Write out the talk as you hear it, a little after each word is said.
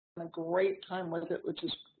a great time with it, which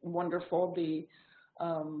is wonderful. The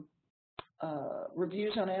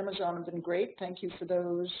reviews on Amazon have been great. Thank you for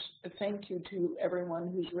those. Thank you to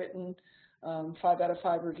everyone who's written 5 out of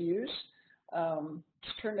 5 reviews.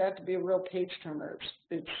 It's turned out to be a real page turner.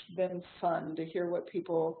 It's been fun to hear what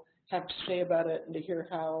people have to say about it and to hear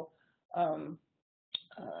how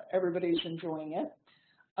everybody's enjoying it.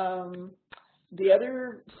 The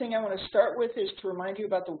other thing I want to start with is to remind you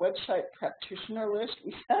about the website practitioner list.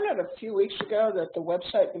 We found out a few weeks ago that the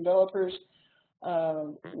website developers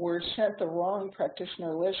were sent the wrong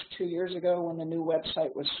practitioner list 2 years ago when the new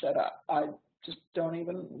website was set up. I just don't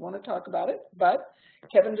even want to talk about it, but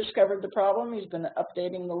Kevin discovered the problem. He's been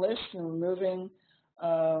updating the list and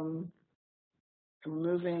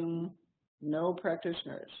removing no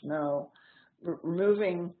practitioners,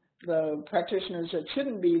 removing the practitioners that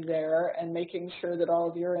shouldn't be there and making sure that all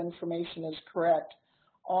of your information is correct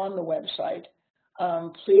on the website.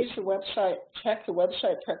 Please check the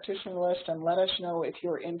website practitioner list and let us know if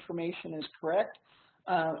your information is correct.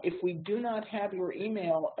 If we do not have your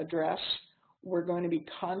email address, we're going to be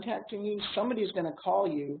contacting you. Somebody's going to call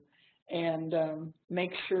you and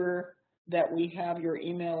make sure that we have your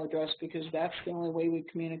email address, because that's the only way we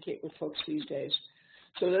communicate with folks these days.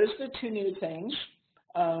 So those are the 2 new things.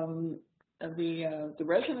 The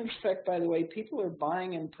resident spec, by the way, people are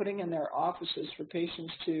buying and putting in their offices for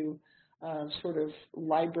patients to sort of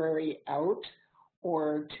library out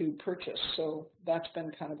or to purchase. So that's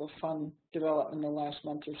been kind of a fun development in the last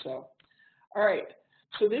month or so. All right,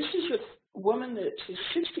 so this is a woman that's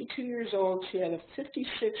 62 years old. She had a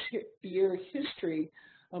 56-year history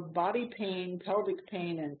of body pain, pelvic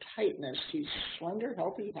pain, and tightness. She's slender,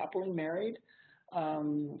 healthy, happily married.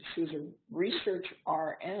 She was a research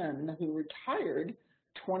RN who retired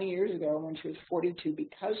 20 years ago when she was 42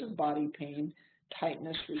 because of body pain,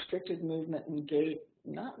 tightness, restricted movement, and gait.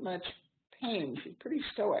 Not much pain. She's pretty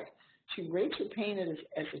stoic. She rates her pain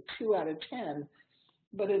as a 2 out of 10,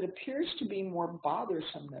 but it appears to be more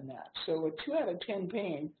bothersome than that. So a 2 out of 10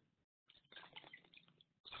 pain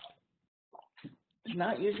is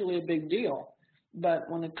not usually a big deal, but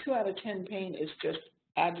when a 2 out of 10 pain is just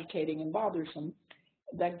agitating and bothersome,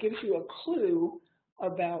 that gives you a clue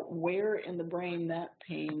about where in the brain that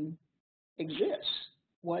pain exists.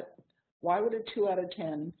 Why would a 2 out of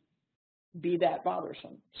 10 be that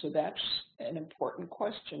bothersome? So that's an important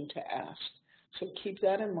question to ask. So keep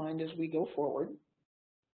that in mind as we go forward.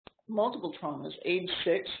 Multiple traumas. Age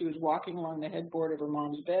 6, she was walking along the headboard of her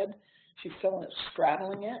mom's bed. She fell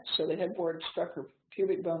straddling it, so the headboard struck her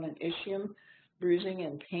pubic bone and ischium, bruising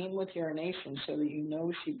and pain with urination, so that you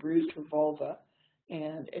know she bruised her vulva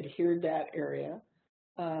and adhered that area.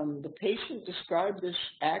 The patient described this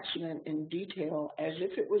accident in detail as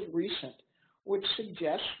if it was recent, which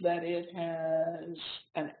suggests that it has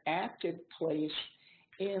an active place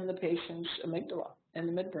in the patient's amygdala and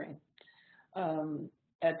the midbrain.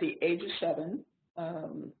 At the age of 7,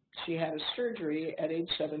 she had a surgery at age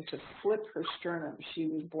 7 to flip her sternum. She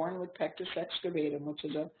was born with pectus excavatum, which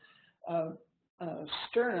is a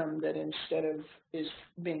sternum that instead of is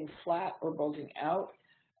being flat or bulging out,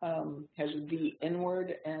 has a V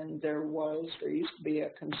inward, and there used to be a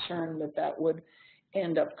concern that would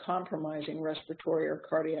end up compromising respiratory or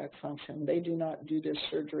cardiac function. They do not do this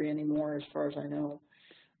surgery anymore as far as I know.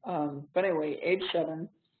 But anyway, age 7,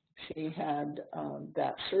 she had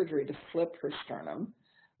that surgery to flip her sternum.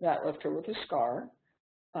 That left her with a scar.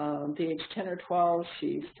 At the age 10 or 12,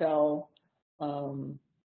 she fell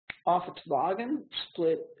off a toboggan,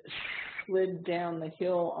 slid down the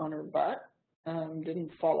hill on her butt.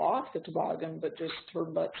 Didn't fall off the toboggan, but just her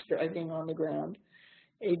butt dragging on the ground.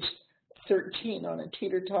 Age 13, on a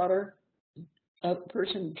teeter-totter, a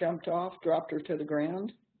person jumped off, dropped her to the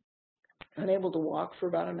ground, unable to walk for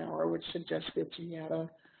about an hour, which suggests that she had a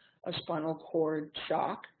spinal cord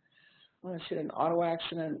shock. She had an auto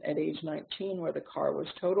accident at age 19 where the car was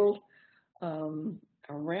totaled.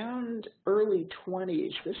 Around early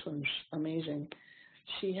 20s, this one's amazing,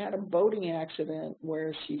 she had a boating accident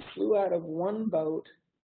where she flew out of one boat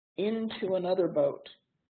into another boat.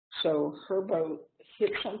 So her boat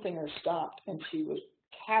hit something or stopped, and she was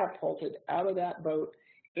catapulted out of that boat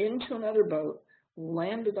into another boat,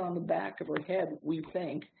 landed on the back of her head, we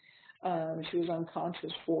think. She was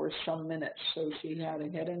unconscious for some minutes, so she had a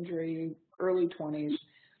head injury, early 20s.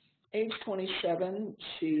 Age 27,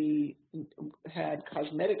 she had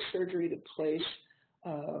cosmetic surgery to place,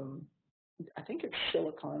 I think it's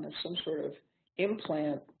silicone, it's some sort of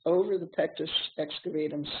implant over the pectus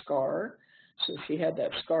excavatum scar. So she had that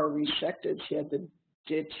scar resected. She had the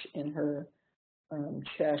ditch in her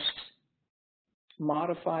chest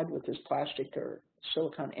modified with this plastic or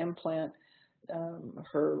silicone implant.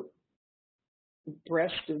 Her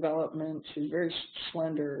breast development, she's very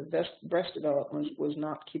slender. Breast development was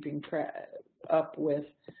not keeping up with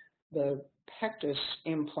the pectus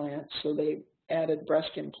implant, so they added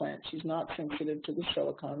breast implant. She's not sensitive to the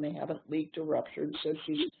silicone. They haven't leaked or ruptured, so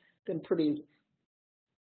she's been pretty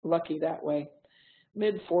lucky that way.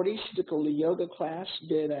 Mid-40s, she took a yoga class,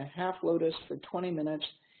 did a half lotus for 20 minutes,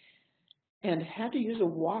 and had to use a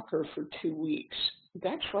walker for 2 weeks.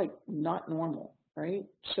 That's like not normal, right?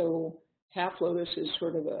 So half lotus is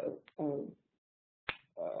sort of a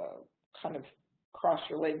kind of cross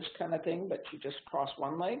your legs kind of thing, but you just cross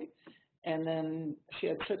one leg. And then she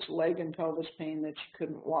had such leg and pelvis pain that she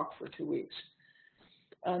couldn't walk for 2 weeks.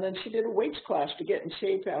 And then she did a weights class to get in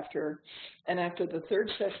shape after. And after the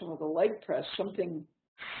third session with a leg press, something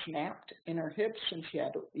snapped in her hips, and she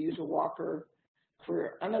had to use a walker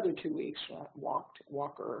for another 2 weeks.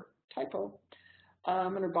 Walker typo.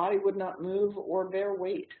 And her body would not move or bear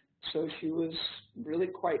weight. So she was really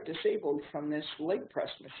quite disabled from this leg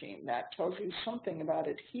press machine. That tells you something about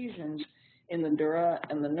adhesions in the dura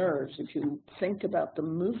and the nerves. If you think about the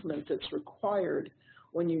movement that's required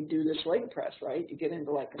when you do this leg press, right? You get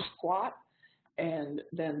into like a squat and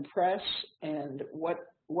then press, and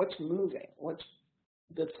what's moving? What's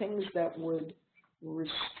the things that would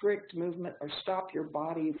restrict movement or stop your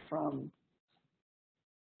body from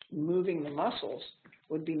moving the muscles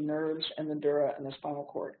would be nerves and the dura and the spinal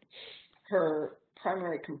cord. Her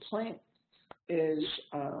primary complaint is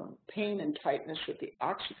pain and tightness at the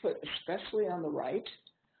occiput, especially on the right,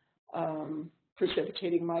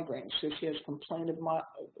 precipitating migraines. So she has complaint of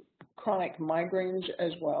chronic migraines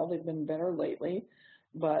as well. They've been better lately,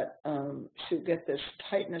 but she'll get this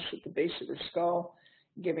tightness at the base of her skull,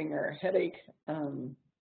 giving her a headache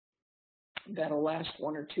that'll last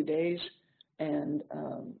 1 or 2 days, and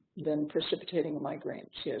then precipitating a migraine.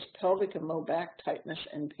 She has pelvic and low back tightness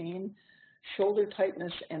and pain, shoulder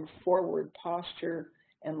tightness and forward posture,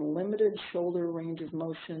 and limited shoulder range of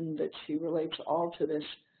motion that she relates all to this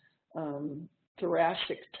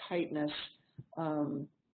thoracic tightness.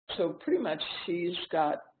 So pretty much she's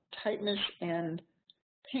got tightness and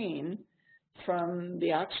pain from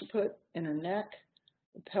the occiput in her neck,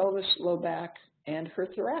 the pelvis, low back, and her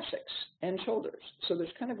thoracics and shoulders. So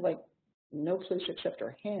there's kind of like no place except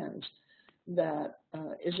her hands that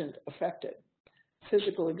isn't affected.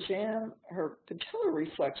 Physical exam, her patellar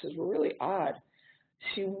reflexes were really odd.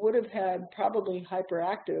 She would have had probably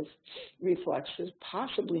hyperactive reflexes,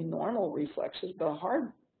 possibly normal reflexes. The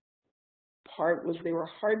hard part was they were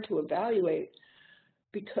hard to evaluate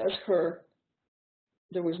because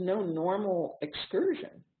there was no normal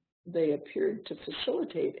excursion. They appeared to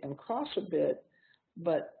facilitate and cross a bit,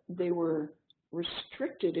 but they were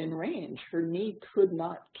restricted in range. Her knee could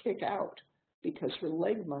not kick out because her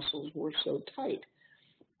leg muscles were so tight.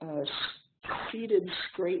 Seated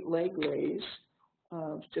straight leg raise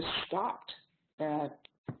just stopped at,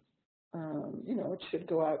 it should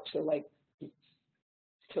go out to like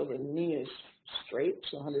till the knee is straight,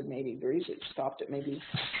 so 180 degrees. It stopped at maybe,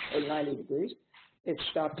 or 90 degrees. It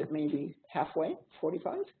stopped at maybe halfway,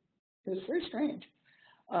 45. It was very strange.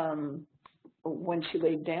 When she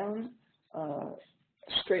laid down,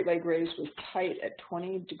 straight leg raise was tight at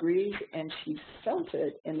 20 degrees, and she felt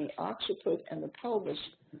it in the occiput and the pelvis,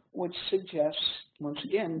 which suggests, once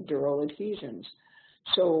again, dural adhesions.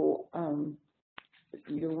 So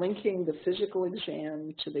you're linking the physical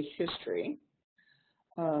exam to the history.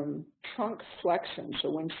 Trunk flexion, so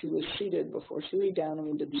when she was seated before she lay down and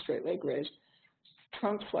we did the straight leg raise,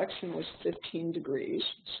 trunk flexion was 15 degrees,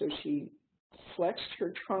 so she flexed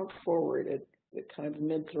her trunk forward at kind of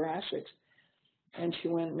mid-thoracics, and she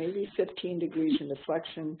went maybe 15 degrees into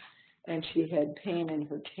flexion, and she had pain in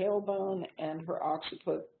her tailbone and her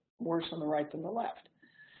occiput, worse on the right than the left.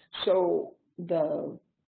 So the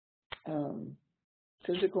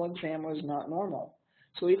physical exam was not normal.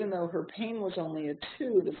 So even though her pain was only a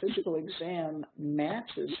 2, the physical exam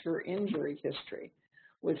matches her injury history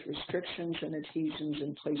with restrictions and adhesions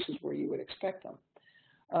in places where you would expect them.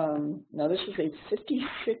 Now this is a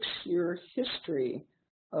 56-year history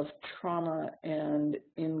of trauma and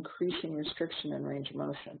increasing restriction and range of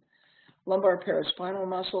motion. Lumbar paraspinal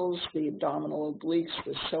muscles, the abdominal obliques,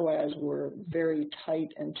 the psoas were very tight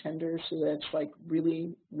and tender, so that's like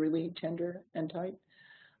really, really tender and tight.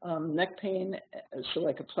 Neck pain, so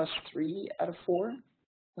like a +3 out of 4,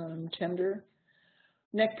 tender.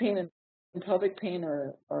 Neck pain and pelvic pain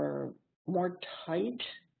are more tight.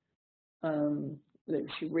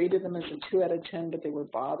 She rated them as a 2 out of 10, but they were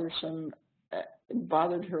bothersome. It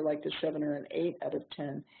bothered her like a 7 or an 8 out of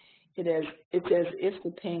 10. it's as if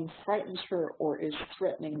the pain frightens her or is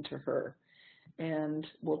threatening to her. And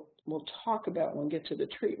we'll talk about, when we get to the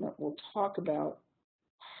treatment, we'll talk about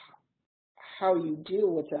how you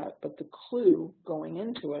deal with that. But the clue going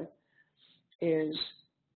into it is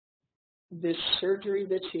this surgery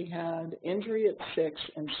that she had, injury at 6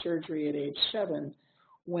 and surgery at age 7.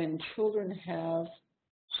 When children have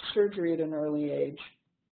surgery at an early age,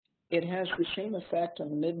 it has the same effect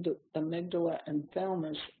on the amygdala and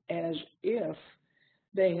thalamus as if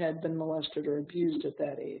they had been molested or abused at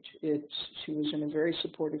that age. She was in a very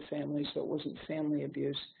supportive family, so it wasn't family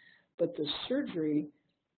abuse. But the surgery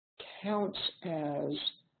counts as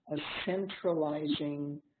a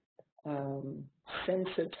centralizing,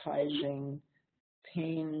 sensitizing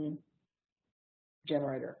pain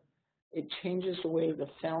generator. It changes the way the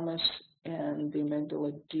thalamus and the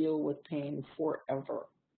amygdala deal with pain forever.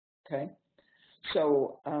 Okay?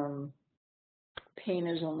 So pain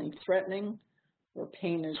is only threatening, or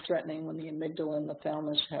pain is threatening when the amygdala and the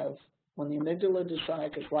thalamus have, when the amygdala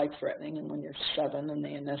decides it's life-threatening, and when you're 7 and they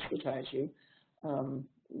anesthetize you,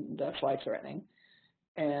 that's life-threatening.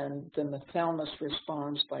 And then the thalamus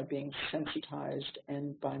responds by being sensitized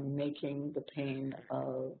and by making the pain,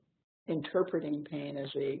 interpreting pain as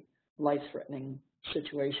a life-threatening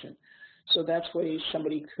situation. So that's why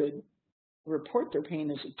somebody could report their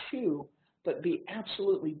pain as a 2, but be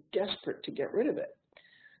absolutely desperate to get rid of it.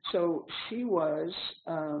 So she was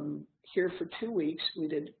here for 2 weeks. We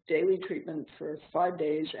did daily treatment for 5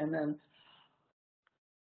 days, and then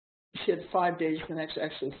she had 5 days the next,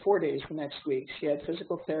 actually 4 days the next week. She had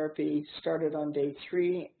physical therapy, started on day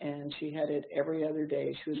 3, and she had it every other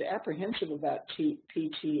day. She was apprehensive about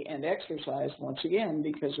PT and exercise, once again,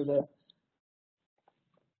 because of the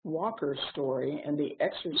walker story and the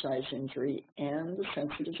exercise injury and the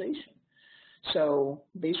sensitization. So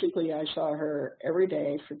basically I saw her every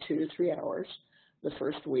day for 2 to 3 hours the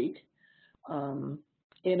first week.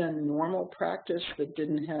 In a normal practice that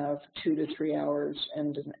didn't have 2 to 3 hours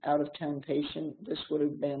and an out-of-town patient, this would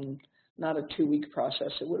have been not a 2-week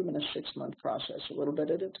process. It would have been a 6-month process, a little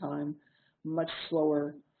bit at a time, much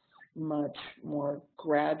slower, much more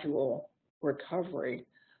gradual recovery.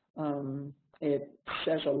 It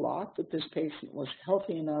says a lot that this patient was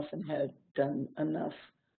healthy enough and had done enough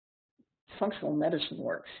functional medicine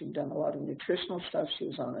work. She'd done a lot of nutritional stuff. She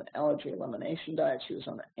was on an allergy elimination diet. She was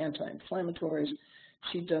on anti-inflammatories.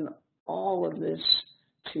 She'd done all of this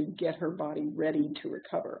to get her body ready to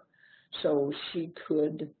recover. So she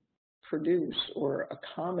could produce or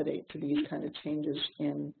accommodate to these kind of changes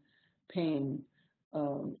in pain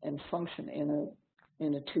and function in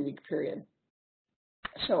a 2-week period.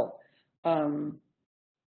 So,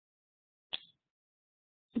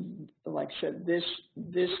 like I said,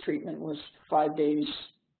 this treatment was 5 days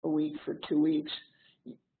a week for 2 weeks.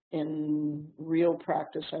 In real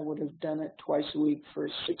practice, I would have done it twice a week for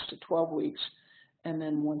 6 to 12 weeks, and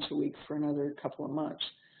then once a week for another couple of months.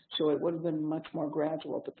 So it would have been much more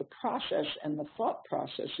gradual, but the process and the thought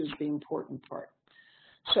process is the important part.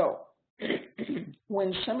 So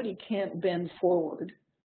when somebody can't bend forward,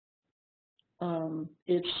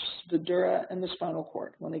 it's the dura and the spinal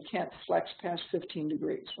cord. When they can't flex past 15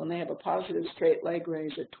 degrees, when they have a positive straight leg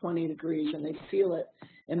raise at 20 degrees and they feel it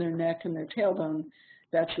in their neck and their tailbone,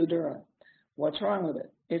 that's the dura. What's wrong with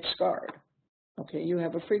it? It's scarred. Okay, you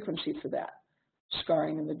have a frequency for that.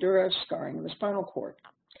 Scarring in the dura, scarring in the spinal cord.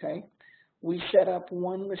 Okay, we set up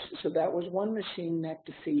so that was one machine neck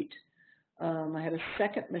to feet. I had a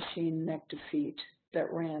second machine neck to feet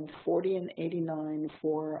that ran 40 and 89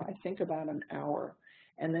 for, I think, about an hour,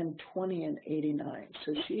 and then 20 and 89.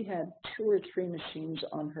 So she had 2 or 3 machines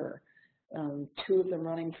on her, 2 of them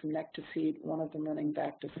running from neck to feet, 1 of them running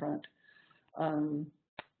back to front.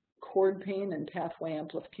 Cord pain and pathway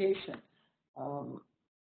amplification,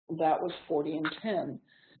 that was 40 and 10.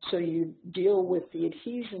 So you deal with the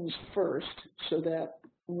adhesions first so that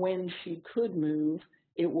when she could move,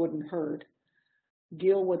 it wouldn't hurt.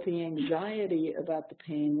 Deal with the anxiety about the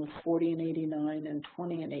pain with 40 and 89 and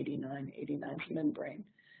 20 and 89, 89's membrane.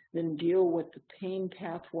 Then deal with the pain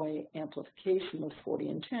pathway amplification with 40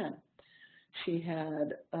 and 10. She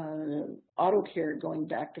had auto care going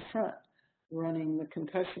back to front, running the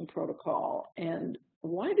concussion protocol. And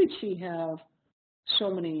why did she have so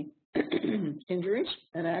many injuries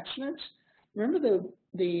and accidents? Remember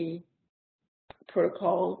the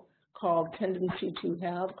protocol called tendency to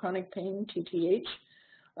have chronic pain, TTH.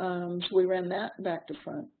 So we ran that back to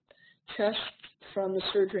front. Chest from the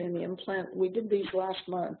surgery and the implant, we did these last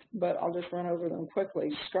month, but I'll just run over them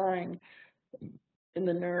quickly. Scarring in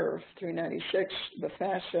the nerve, 396, the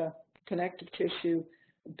fascia, connective tissue,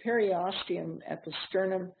 periosteum at the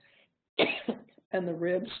sternum, and the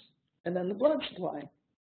ribs, and then the blood supply.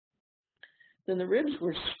 Then the ribs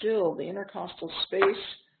were still, the intercostal space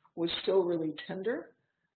was still really tender.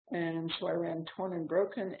 And so I ran torn and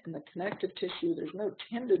broken in the connective tissue. There's no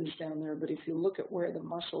tendons down there, but if you look at where the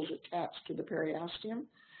muscles attach to the periosteum,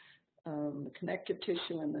 the connective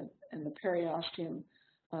tissue and the periosteum,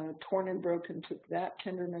 torn and broken, took that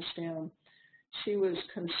tenderness down. She was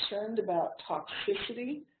concerned about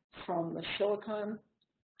toxicity from the silicone.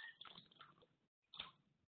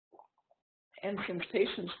 And since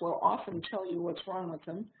patients will often tell you what's wrong with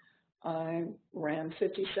them, I ran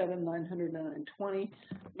 57, 900, 920,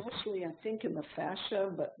 mostly I think in the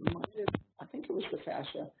fascia, but I think it was the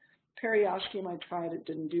fascia. Periosteum I tried, it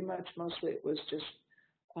didn't do much. Mostly it was just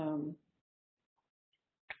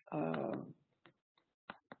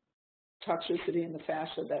toxicity in the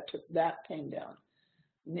fascia that took that pain down.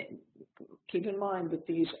 Keep in mind that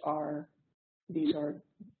these are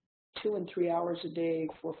 2 and 3 hours a day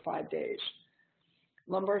for 5 days.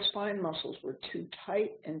 Lumbar spine muscles were too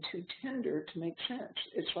tight and too tender to make sense.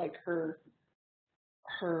 It's like her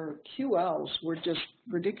QLs were just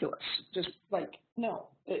ridiculous. Just like,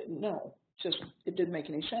 it didn't make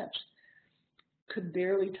any sense. Could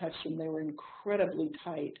barely touch them. They were incredibly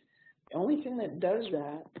tight. The only thing that does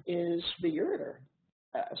that is the ureter.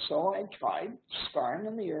 So I tried scarring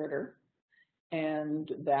in the ureter,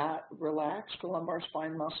 and that relaxed the lumbar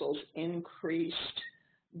spine muscles, increased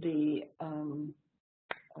the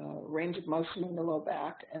range of motion in the low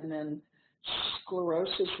back, and then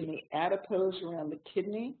sclerosis in the adipose around the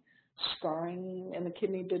kidney. Scarring in the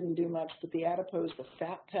kidney didn't do much, but the adipose, the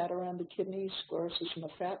fat pad around the kidney, sclerosis in the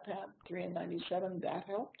fat pad, 3 and 97, that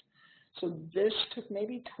helped. So this took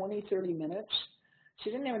maybe 20, 30 minutes. She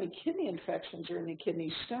didn't have any kidney infections or any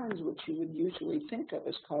kidney stones, which you would usually think of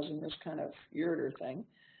as causing this kind of ureter thing.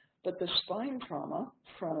 But the spine trauma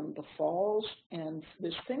from the falls and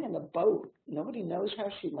this thing in the boat, nobody knows how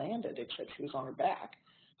she landed except she was on her back.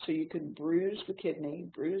 So you could bruise the kidney,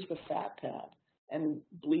 bruise the fat pad, and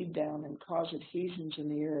bleed down and cause adhesions in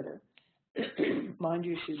the ureter. Mind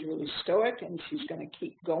you, she's really stoic and she's going to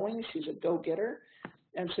keep going. She's a go-getter.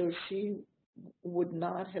 And so she would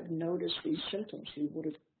not have noticed these symptoms. She would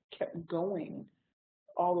have kept going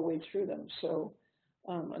all the way through them. So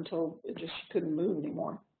until it just couldn't move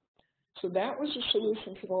anymore. So that was the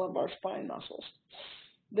solution for the lumbar spine muscles.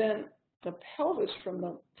 Then the pelvis, from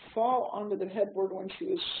the fall onto the headboard when she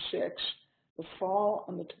was 6, the fall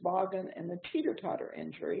on the toboggan and the teeter-totter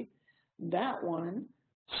injury, that one,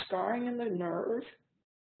 scarring in the nerve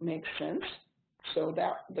makes sense. So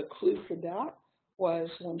that the clue for that was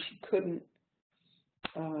when she couldn't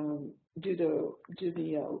do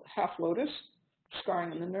the half lotus,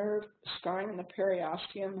 scarring in the nerve, scarring in the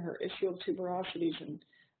periosteum. Her ischial tuberosities and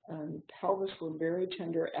pelvis were very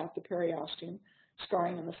tender at the periosteum,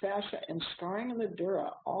 scarring in the fascia, and scarring in the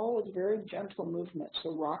dura, all with very gentle movement.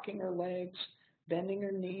 So rocking her legs, bending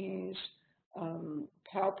her knees,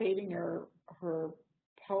 palpating her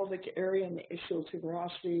pelvic area in the ischial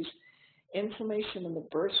tuberosities, inflammation in the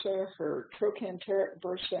bursa, her trochanteric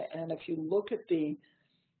bursa, and if you look at the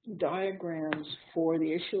diagrams for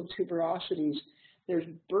the ischial tuberosities, there's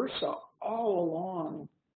bursa all along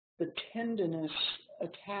the tendinous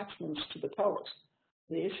attachments to the pelvis.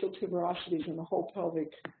 The ischial tuberosities and the whole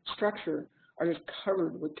pelvic structure are just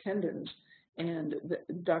covered with tendons. And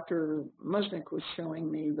Dr. Musnick was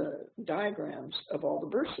showing me the diagrams of all the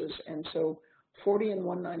bursas. And so 40 and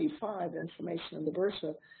 195, inflammation in the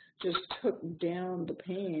bursa, just took down the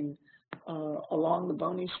pain along the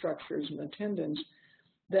bony structures and the tendons.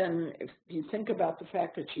 Then if you think about the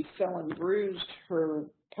fact that she fell and bruised her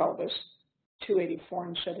pelvis, 284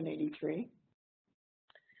 and 783.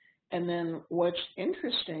 And then what's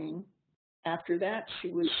interesting, after that, she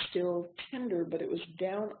was still tender, but it was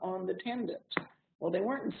down on the tendons. Well, they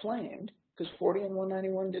weren't inflamed because 40 and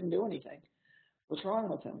 191 didn't do anything. What's wrong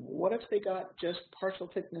with them? What if they got just partial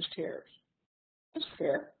thickness tears? That's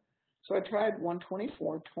fair. So I tried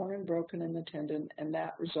 124, torn and broken in the tendon, and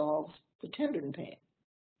that resolved the tendon pain.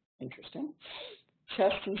 Interesting.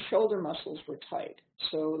 Chest and shoulder muscles were tight.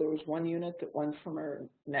 So there was one unit that went from her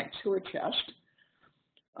neck to her chest.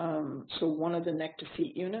 So one of the neck to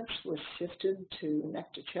feet units was shifted to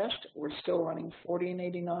neck to chest. We're still running 40 and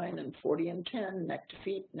 89 and 40 and 10, neck to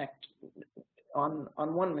feet, on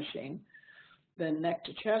one machine. Then neck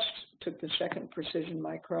to chest, took the second precision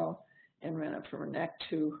micro and ran it from her neck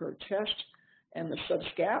to her chest and the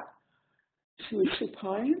subscap. She was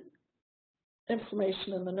supine,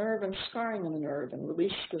 inflammation in the nerve and scarring in the nerve, and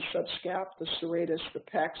released the subscap, the serratus, the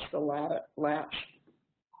pecs, the lats,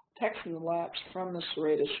 pecs and the lats from the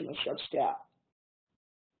serratus and the subscap.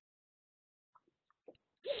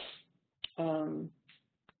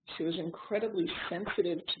 She was incredibly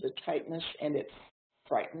sensitive to the tightness, and it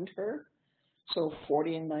frightened her. So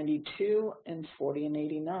 40 and 92 and 40 and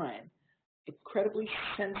 89. Incredibly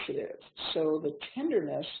sensitive. So the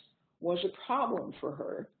tenderness was a problem for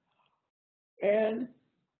her. And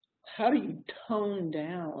how do you tone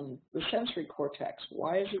down the sensory cortex?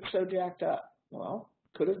 Why is it so jacked up? Well,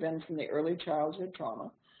 could have been from the early childhood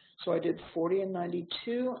trauma. So I did 40 and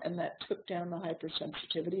 92, and that took down the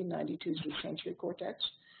hypersensitivity. 92 is the sensory cortex.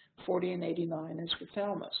 40 and 89 is the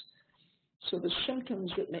thalamus. So the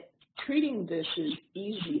symptoms that make treating this is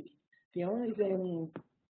easy. The only thing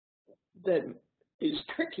that is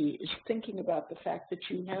tricky is thinking about the fact that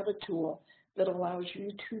you have a tool that allows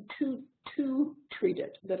you to treat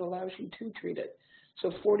it,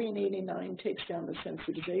 So 40 and 89 takes down the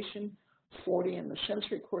sensitization, 40 and the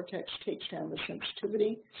sensory cortex takes down the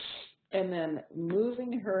sensitivity, and then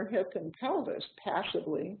moving her hip and pelvis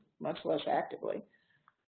passively, much less actively,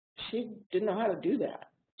 she didn't know how to do that.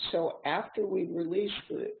 So after we released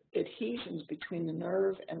the adhesions between the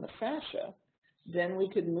nerve and the fascia, then we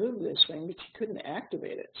could move this thing, but you couldn't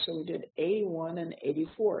activate it. So we did 81 and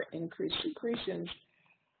 84, increased secretions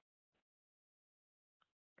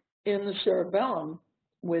in the cerebellum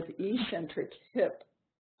with eccentric hip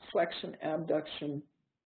flexion, abduction,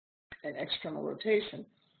 and external rotation.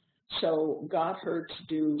 So got her to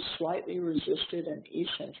do slightly resisted and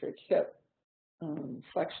eccentric hip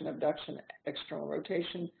flexion, abduction, external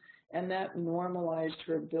rotation, and that normalized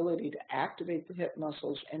her ability to activate the hip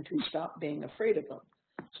muscles and to stop being afraid of them.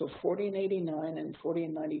 So 40 and 89 and 40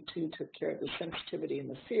 and 92 took care of the sensitivity and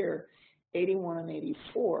the fear. 81 and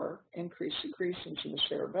 84 increased secretions in the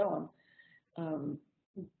cerebellum,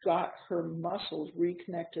 got her muscles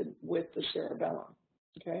reconnected with the cerebellum,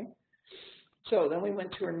 okay? So then we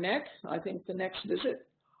went to her neck. I think the next visit,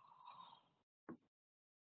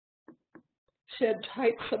 she had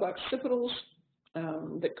tight suboccipitals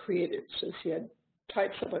that created, so she had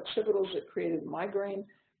tight suboccipitals that created migraine.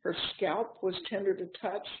 Her scalp was tender to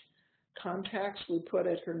touch. Contacts we put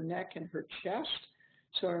at her neck and her chest.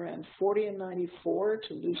 So I ran 40 and 94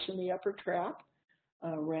 to loosen the upper trap.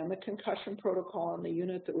 Ran the concussion protocol on the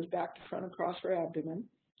unit that was back to front across her abdomen.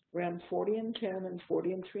 Ran 40 and 10 and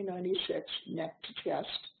 40 and 396, neck to chest,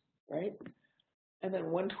 right? And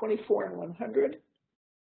then 124 and 100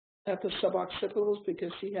 at the suboccipitals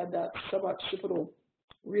because she had that suboccipital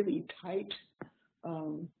really tight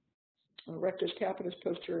rectus capitis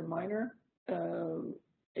posterior minor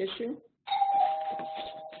issue.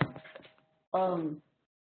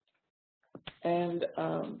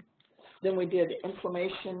 Then we did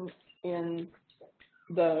inflammation in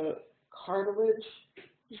the cartilage.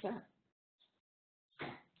 What's that?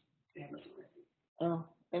 Oh,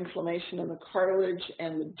 inflammation in the cartilage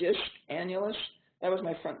and the disc annulus. That was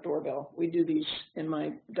my front doorbell. We do these in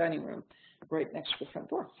my dining room, right next to the front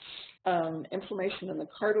door. Inflammation in the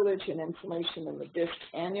cartilage and inflammation in the disc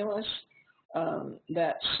annulus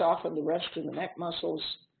that softened the rest of the neck muscles.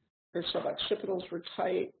 Her suboccipitals were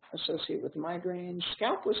tight, associated with migraine.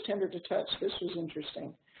 Scalp was tender to touch. This was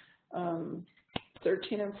interesting.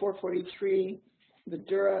 13 and 443, the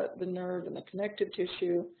dura, the nerve, and the connective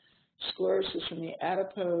tissue, sclerosis in the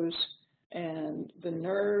adipose, and the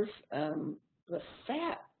nerve, the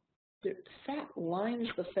fat lines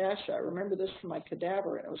the fascia. I remember this from my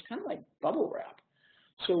cadaver, and it was kind of like bubble wrap.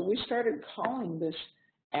 So we started calling this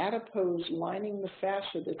adipose lining the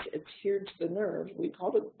fascia that's adhered to the nerve. We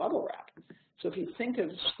called it bubble wrap. So if you think of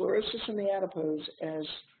sclerosis in the adipose as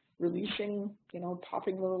releasing,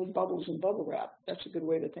 popping little bubbles in bubble wrap, that's a good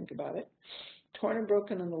way to think about it. Torn and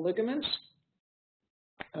broken in the ligaments,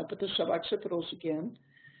 up at the suboccipitals again.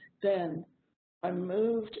 Then I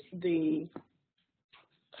moved the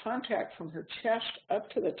contact from her chest up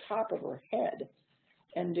to the top of her head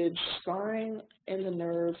and did scarring in the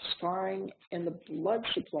nerve, scarring in the blood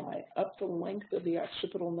supply up the length of the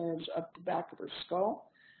occipital nerves up the back of her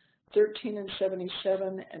skull. 13 and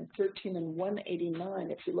 77 and 13 and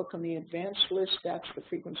 189. If you look on the advanced list, that's the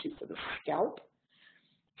frequency for the scalp.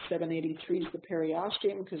 783 is the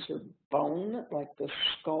periosteum because her bone, like the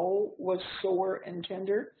skull, was sore and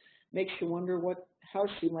tender. Makes you wonder how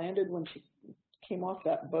she landed when she came off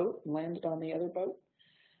that boat and landed on the other boat.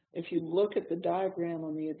 If you look at the diagram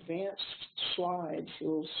on the advanced slides,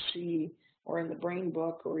 you'll see, or in the brain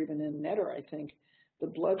book, or even in Netter, I think, the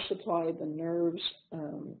blood supply, the nerves,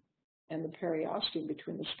 and the periosteum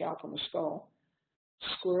between the scalp and the skull.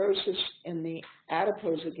 Sclerosis in the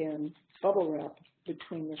adipose again, bubble wrap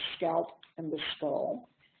between the scalp and the skull.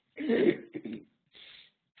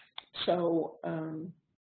 So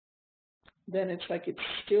then it's like it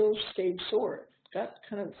still stayed sore. Got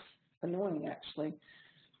kind of annoying actually.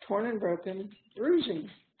 Torn and broken, bruising,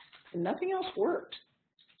 and nothing else worked.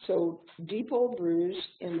 So deep old bruise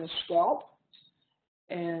in the scalp,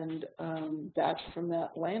 and that's from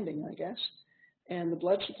that landing, I guess, and the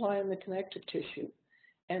blood supply in the connective tissue.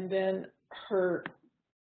 And then her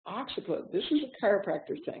occiput, this is a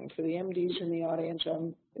chiropractor thing. For the MDs in the audience,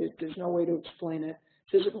 there's no way to explain it.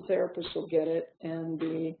 Physical therapists will get it, and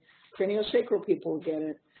the craniosacral people will get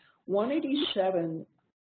it. 187,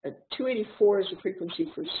 284 is the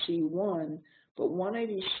frequency for C1, but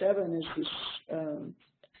 187 is this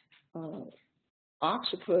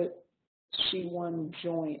occiput C1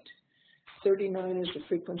 joint. 39 is the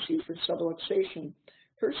frequency for subluxation.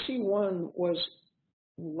 Her C1 was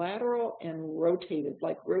lateral and rotated,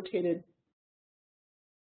 like rotated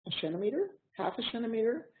a centimeter, half a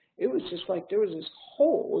centimeter. It was just like there was this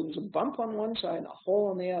hole. It was a bump on one side and a hole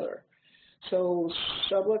on the other. So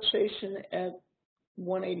subluxation at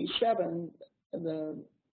 187, the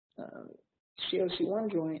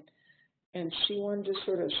COC1 joint, and C1 just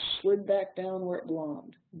sort of slid back down where it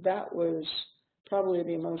belonged. That was probably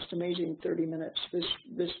the most amazing 30 minutes,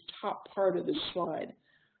 this top part of this slide,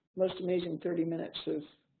 most amazing 30 minutes of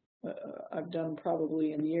I've done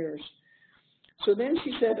probably in years. So then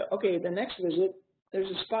she said, okay, the next visit, there's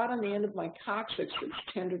a spot on the end of my coccyx that's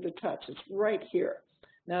tender to touch. It's right here.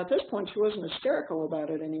 Now, at this point, she wasn't hysterical about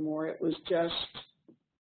it anymore. It was just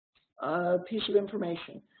a piece of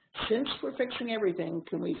information. Since we're fixing everything,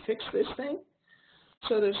 can we fix this thing?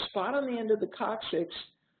 So the spot on the end of the coccyx,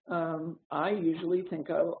 I usually think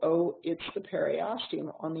of, oh, it's the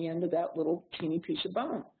periosteum on the end of that little teeny piece of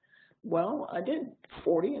bone. Well, I did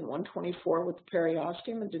 40 and 124 with the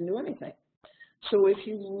periosteum and didn't do anything. So if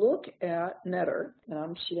you look at Netter, and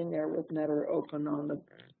I'm sitting there with Netter open on the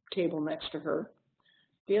table next to her,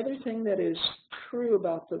 the other thing that is true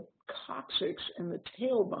about the coccyx and the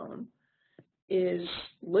tailbone is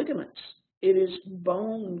ligaments. It is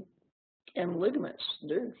bone and ligaments.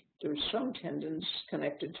 There's some tendons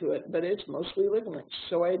connected to it, but it's mostly ligaments.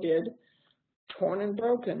 So I did torn and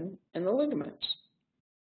broken in the ligaments,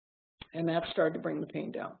 and that started to bring the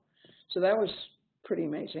pain down. So that was pretty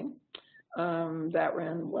amazing. That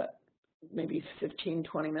ran, what, maybe 15,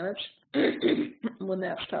 20 minutes. When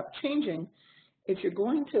that stopped changing, if you're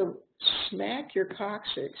going to smack your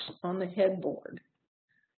coccyx on the headboard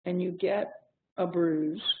and you get a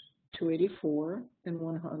bruise, 284 and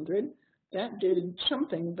 100, that did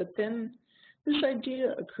something. But then this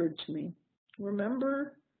idea occurred to me.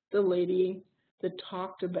 Remember the lady that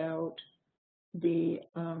talked about the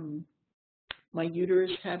my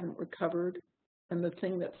uterus hadn't recovered, and the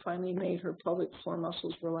thing that finally made her pelvic floor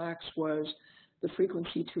muscles relax was the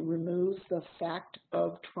frequency to remove the fact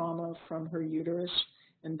of trauma from her uterus,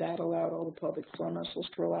 and that allowed all the pelvic floor muscles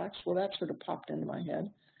to relax. Well, that sort of popped into my head.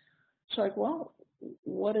 It's like, well,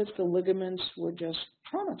 what if the ligaments were just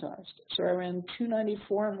traumatized? So I ran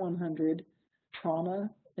 294 and 100, trauma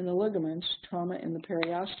in the ligaments, trauma in the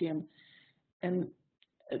periosteum, and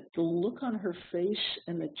the look on her face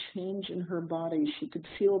and the change in her body, she could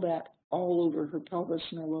feel that all over her pelvis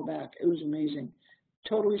and her low back. It was amazing,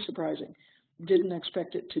 totally surprising. Didn't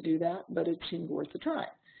expect it to do that, but it seemed worth a try.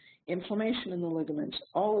 Inflammation in the ligaments,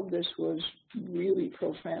 all of this was really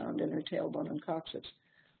profound in her tailbone and coccyx.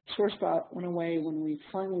 Sore spot went away when we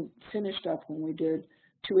finally finished up, when we did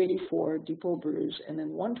 284, deep old bruise, and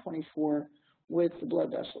then 124 with the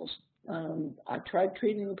blood vessels. I tried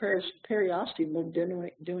treating the periosteum, but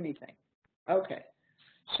didn't do anything. Okay,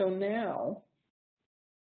 so now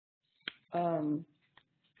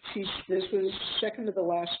this was second to the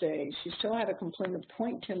last day. She still had a complaint of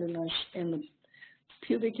point tenderness in the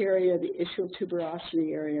pubic area, the ischial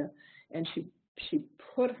tuberosity area, and she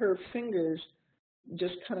put her fingers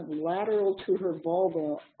just kind of lateral to her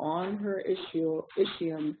vulva on her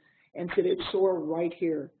ischium and said, it's sore right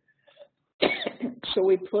here. So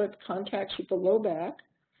we put contacts at the low back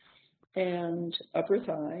and upper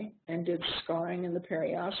thigh and did scarring in the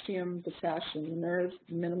periosteum, the fascia, and the nerve,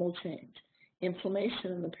 minimal change.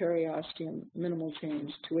 Inflammation in the periosteum, minimal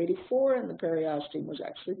change. 284 in the periosteum was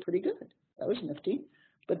actually pretty good. That was nifty.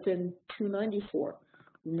 But then 294,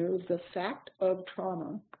 remove the fact of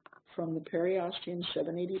trauma from the periosteum,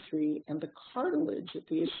 783, and the cartilage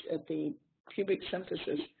at the pubic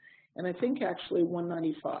symphysis, and I think actually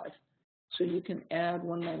 195. So you can add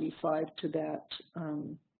 195 to that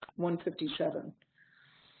 157.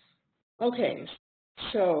 Okay,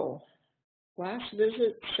 so last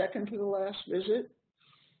visit, second to the last visit,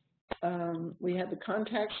 we had the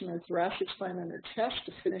contacts in her thoracic spine and her chest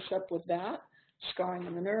to finish up with that. Scarring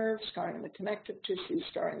in the nerve, scarring in the connective tissue,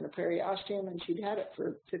 scarring in the periosteum, and she'd had it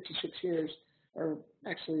for 56 years. or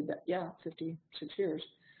actually, 56 years.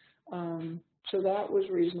 So that was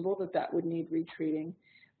reasonable that would need retreating.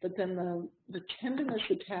 But then the tendinous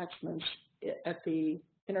attachments at the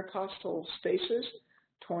intercostal spaces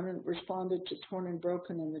responded to torn and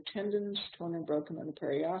broken in the tendons, torn and broken in the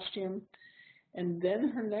periosteum. And then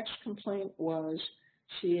her next complaint was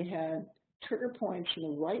she had trigger points in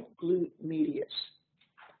the right glute medius.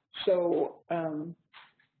 So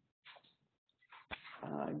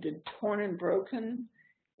did torn and broken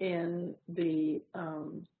in the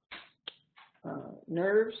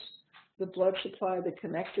nerves, the blood supply, the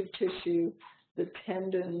connective tissue, the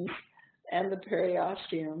tendons, and the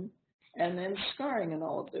periosteum, and then scarring in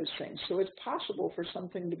all of those things. So it's possible for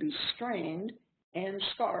something to be strained and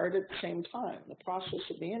scarred at the same time. The process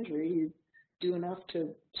of the injury, you do enough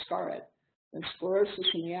to scar it. And sclerosis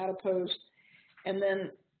in the adipose. And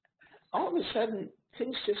then all of a sudden,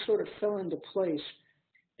 things just sort of fell into place.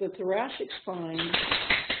 The thoracic spine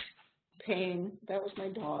pain, that was my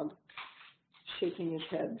dog shaking his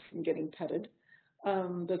head from getting petted.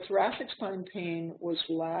 The thoracic spine pain was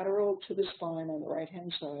lateral to the spine on the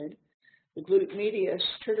right-hand side. The glute medius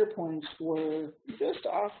trigger points were just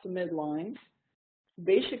off the midline.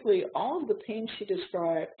 Basically, all of the pain she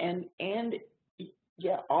described,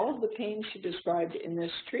 all of the pain she described in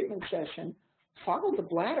this treatment session followed the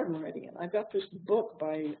bladder meridian. I got this book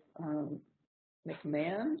by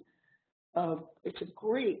McMakin. It's a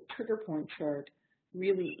great trigger point chart,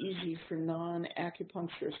 really easy for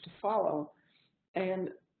non-acupuncturists to follow. And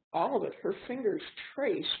all of it, her fingers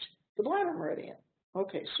traced the bladder meridian.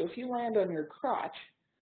 Okay, so if you land on your crotch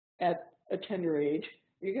at a tender age,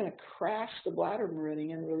 you're going to crash the bladder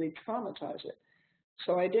meridian and really traumatize it.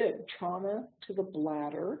 So I did trauma to the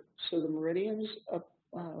bladder, so the meridians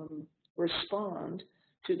respond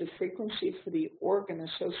to the frequency for the organ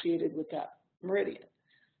associated with that meridian.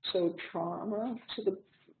 So trauma to the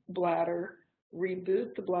bladder,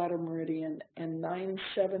 reboot the bladder meridian, and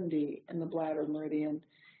 970 in the bladder meridian,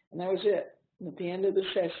 and that was it. And at the end of the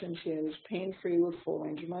session, she was pain-free with full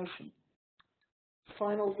range of motion.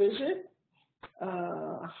 Final visit,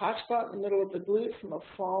 a hot spot in the middle of the glute from a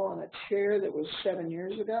fall on a chair that was 7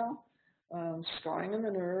 years ago, scarring in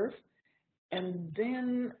the nerve. And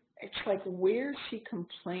then it's like where she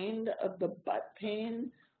complained of the butt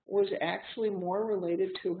pain was actually more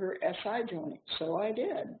related to her SI joint. So I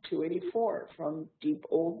did 284 from deep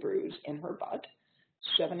old bruise in her butt,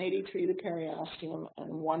 783 the periosteum,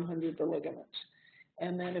 and 100 the ligaments.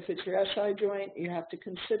 And then if it's your SI joint, you have to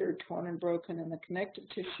consider torn and broken in the connective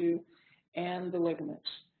tissue and the ligaments.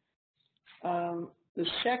 The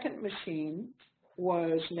second machine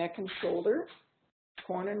was neck and shoulder,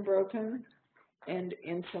 torn and broken, and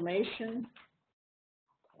inflammation.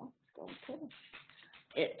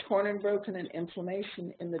 Torn and broken and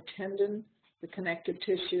inflammation in the tendon, the connective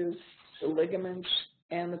tissue, the ligaments,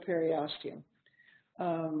 and the periosteum.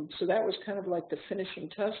 So that was kind of like the finishing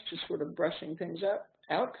touch, just sort of brushing things up.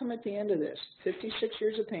 Outcome at the end of this, 56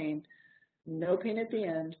 years of pain, no pain at the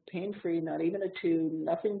end, pain-free, not even a tube,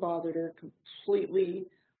 nothing bothered her, completely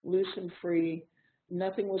loose and free,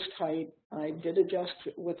 nothing was tight. I did adjust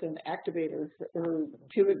with an activator her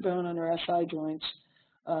pubic bone on her SI joints,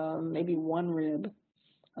 maybe one rib.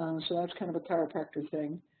 So that's kind of a chiropractor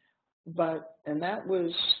thing.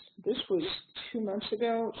 This was 2 months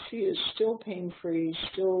ago. She is still pain-free,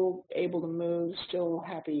 still able to move, still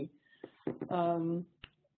happy.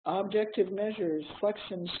 Objective measures,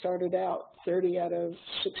 flexion started out 30 out of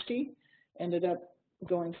 60, ended up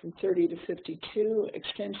going from 30 to 52.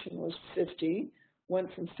 Extension was 50,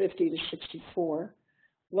 went from 50 to 64.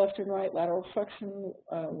 Left and right lateral flexion,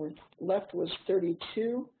 left was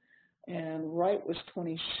 32, and right was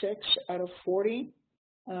 26 out of 40.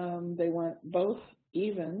 They went both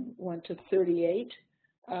even, went to 38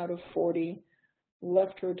 out of 40.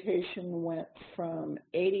 Left rotation went from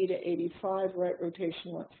 80 to 85. Right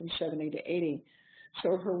rotation went from 70 to 80.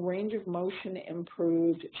 So her range of motion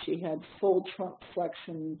improved. She had full trunk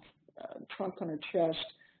flexion, trunk on her chest.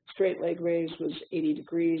 Straight leg raise was 80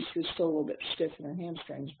 degrees. She was still a little bit stiff in her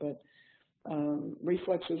hamstrings, but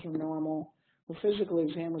reflexes were normal. Her physical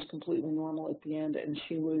exam was completely normal at the end, and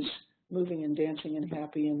she was moving and dancing and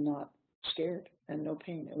happy and not scared and no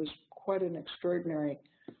pain. It was quite an extraordinary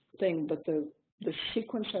thing, but the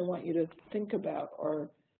sequence I want you to think about are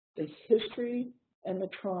the history and the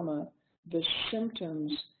trauma, the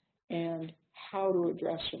symptoms, and how to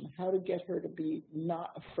address them, how to get her to be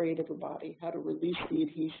not afraid of her body, how to release the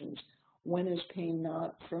adhesions. When is pain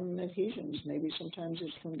not from adhesions? Maybe sometimes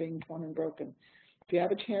it's from being torn and broken. If you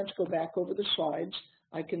have a chance, go back over the slides.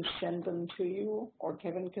 I can send them to you, or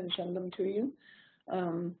Kevin can send them to you.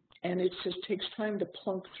 and it just takes time to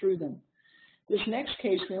plunk through them. This next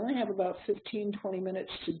case, we only have about 15, 20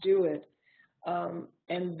 minutes to do it,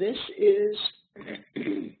 and this is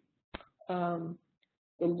the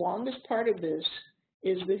longest part of this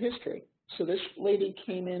is the history. So this lady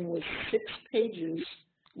came in with 6 pages,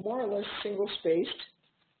 more or less single-spaced,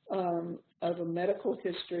 of a medical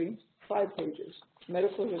history, 5 pages,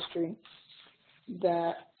 medical history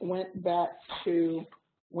that went back to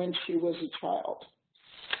when she was a child.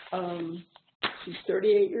 She's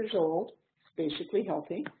 38 years old, basically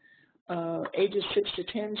healthy. Ages 6 to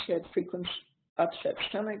 10, she had frequent upset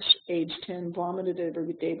stomachs. Age 10, vomited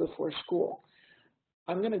every day before school.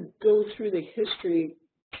 I'm going to go through the history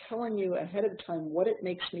telling you ahead of time what it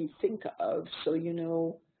makes me think of, so you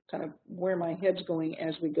know kind of where my head's going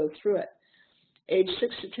as we go through it. Age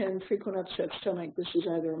 6 to 10, frequent upset stomach. This is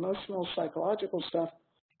either emotional, psychological stuff,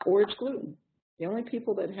 or it's gluten. The only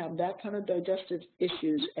people that have that kind of digestive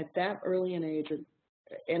issues at that early an age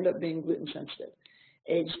end up being gluten sensitive.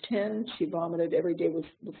 Age 10, she vomited every day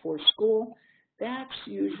before school. That's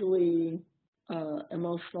usually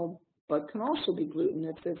emotional, but can also be gluten.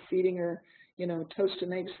 If they're feeding her, you know, toast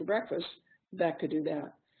and eggs for breakfast, that could do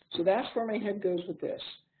that. So that's where my head goes with this.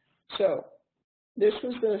 So this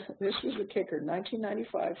was the kicker.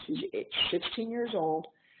 1995. She's 16 years old.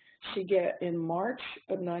 She in March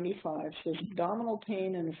of 95. She has abdominal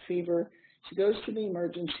pain and a fever. She goes to the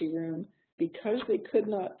emergency room because they could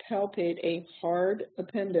not palpate a hard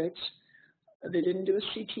appendix. They didn't do a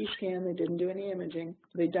CT scan. They didn't do any imaging.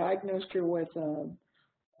 They diagnosed her with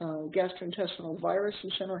gastrointestinal virus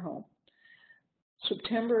and sent her home.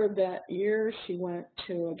 September of that year, she went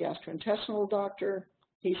to a gastrointestinal doctor.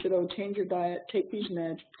 He said, oh, change your diet, take these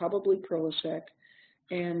meds, probably Prilosec.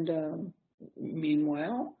 And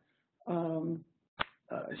meanwhile,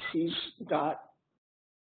 she's got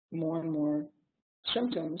more and more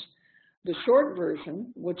symptoms. The short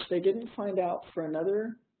version, which they didn't find out for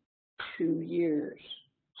another 2 years,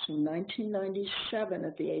 so 1997,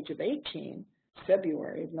 at the age of 18,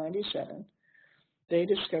 February of 97, they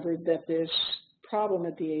discovered that this problem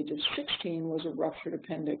at the age of 16 was a ruptured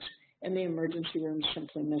appendix, and the emergency room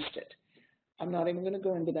simply missed it. I'm not even going to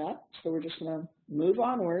go into that, so we're just going to move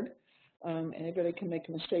onward. Anybody can make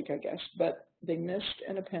a mistake, I guess, but they missed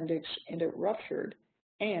an appendix and it ruptured,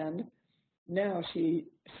 and now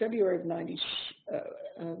February of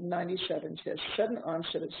 97, she has sudden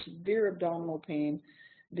onset of severe abdominal pain.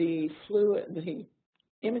 The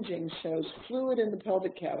imaging shows fluid in the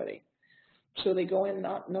pelvic cavity. So they go in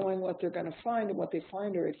not knowing what they're going to find, and what they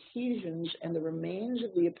find are adhesions and the remains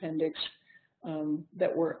of the appendix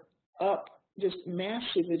that were up, just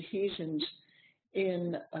massive adhesions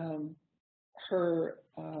in her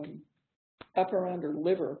up around her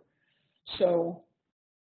liver. So,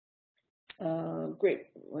 great,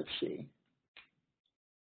 let's see.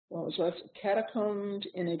 Well, it was left catacombed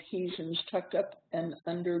in adhesions tucked up and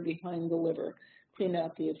under behind the liver. Cleaned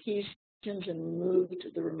out the adhesions and moved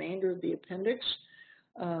the remainder of the appendix,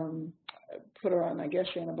 put her on, I guess,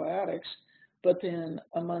 antibiotics, but then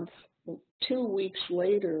 2 weeks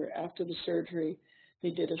later after the surgery,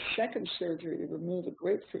 they did a second surgery to remove a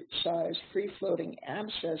grapefruit-sized free-floating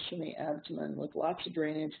abscess in the abdomen with lots of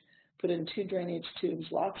drainage, put in 2 drainage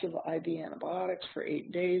tubes, lots of IV antibiotics for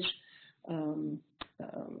 8 days,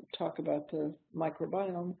 talk about the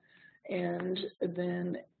microbiome, and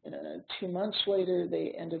then 2 months later, they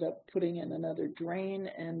ended up putting in another drain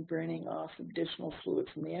and draining off additional fluid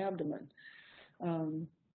from the abdomen.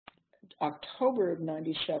 October of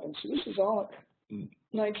 97, so this is all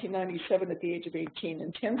 1997 at the age of 18,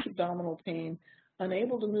 intense abdominal pain,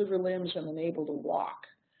 unable to move her limbs and unable to walk.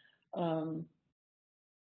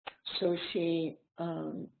 So she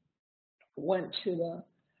went to the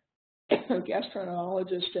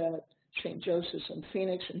gastroenterologist at St. Joseph's in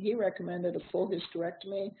Phoenix, and he recommended a full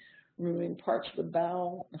hysterectomy, removing parts of the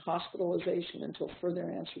bowel and hospitalization until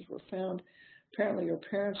further answers were found. Apparently her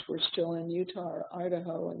parents were still in Utah or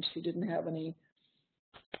Idaho, and she didn't have any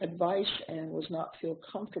advice and was not feel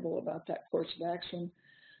comfortable about that course of action.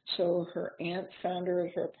 So her aunt found her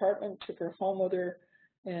at her apartment, took her home with her,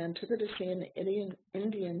 and took her to see an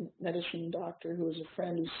Indian medicine doctor who was a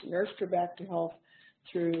friend who nursed her back to health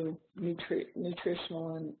through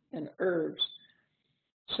nutritional and herbs.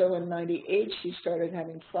 So in 98, she started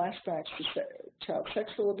having flashbacks to child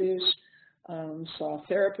sexual abuse, saw a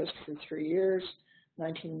therapist for 3 years.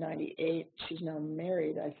 1998, she's now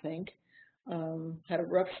married, I think. Had a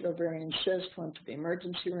ruptured ovarian cyst, went to the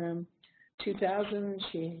emergency room. 2000,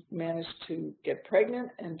 she managed to get pregnant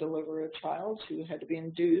and deliver a child. She had to be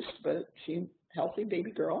induced, but she healthy baby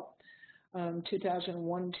girl.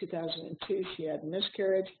 2001, 2002, she had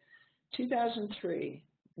miscarriage. 2003,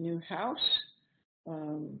 new house.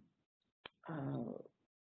 Um,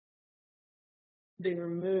 they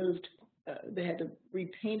removed, they had to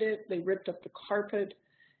repaint it. They ripped up the carpet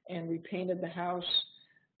and repainted the house.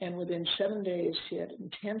 And within 7 days, she had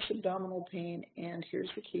intense abdominal pain. And here's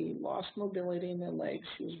the key, lost mobility in the legs.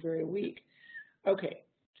 She was very weak. Okay,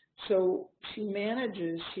 so she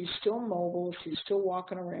manages, she's still mobile, she's still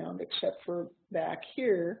walking around, except for back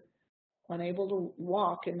here, unable to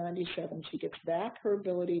walk in 97. She gets back her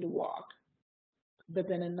ability to walk. But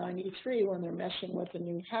then in 93, when they're messing with the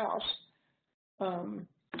new house,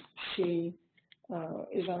 she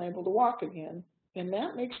is unable to walk again. And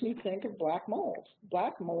that makes me think of black mold.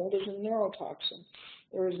 Black mold is a neurotoxin.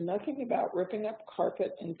 There is nothing about ripping up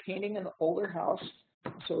carpet and painting an older house.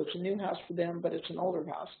 So it's a new house for them, but it's an older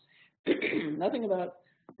house. Nothing about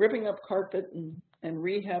ripping up carpet and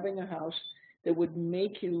rehabbing a house that would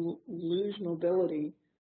make you lose mobility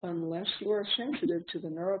unless you are sensitive to the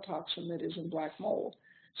neurotoxin that is in black mold.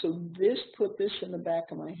 So this put this in the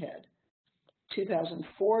back of my head.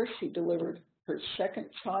 2004, she delivered her second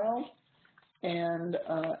child and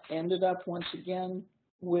ended up once again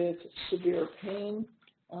with severe pain.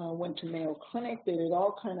 Went to Mayo Clinic. They did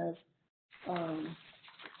all kind of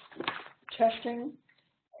testing,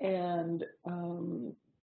 and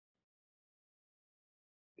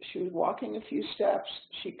she was walking a few steps.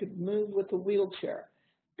 She could move with a wheelchair.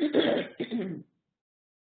 The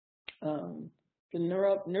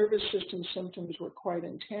nervous system symptoms were quite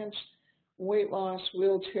intense. Weight loss,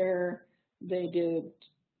 wheelchair, they did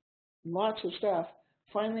lots of stuff.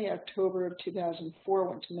 Finally, October of 2004,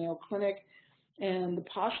 went to Mayo Clinic, and the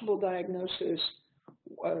possible diagnosis,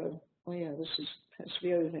 that's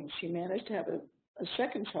the other thing. She managed to have a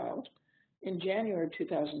second child in January of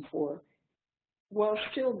 2004 while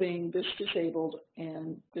still being this disabled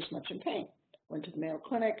and this much in pain. Went to the Mayo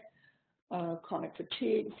Clinic, chronic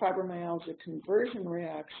fatigue, fibromyalgia, conversion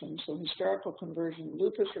reaction, so hysterical conversion,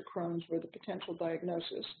 lupus or Crohn's were the potential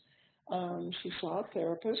diagnosis. She saw a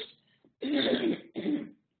therapist.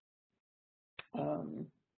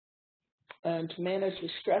 And to manage the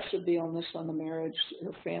stress of the illness on the marriage,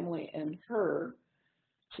 her family, and her,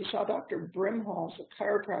 she saw Dr. Brimhall's a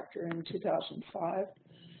chiropractor in 2005.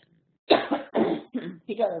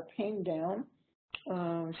 He got her pain down.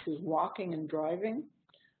 She was walking and driving.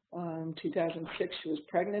 2006, she was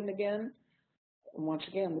pregnant again. And once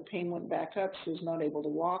again, the pain went back up. She was not able to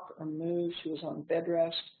walk or move. She was on bed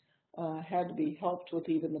rest. Had to be helped with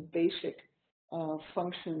even the basic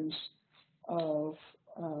functions of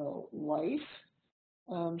life.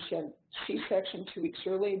 She had C-section 2 weeks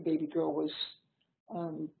early. Baby girl was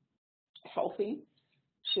healthy.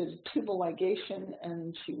 She had tubal ligation,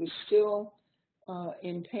 and she was still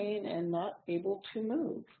in pain and not able to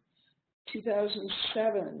move.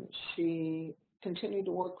 2007, she continued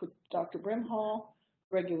to work with Dr. Brimhall,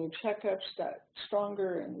 regular checkups, got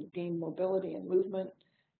stronger and gained mobility and movement,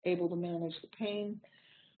 able to manage the pain,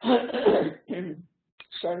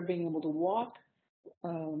 started being able to walk.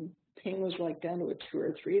 Pain was like down to a 2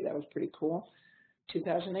 or 3. That was pretty cool.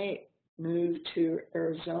 2008, moved to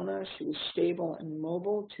Arizona. She was stable and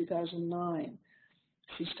mobile. 2009,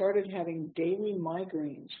 she started having daily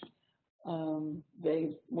migraines.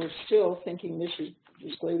 They were still thinking this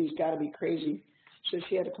lady's got to be crazy. So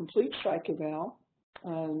she had a complete psych eval,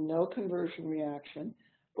 no conversion reaction.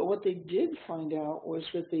 But what they did find out was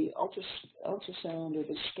that the ultrasound or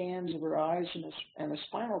the scans of her eyes and a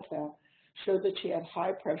spinal tap showed that she had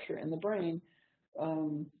high pressure in the brain.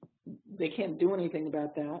 They can't do anything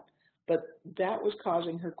about that, but that was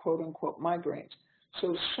causing her quote-unquote migraines.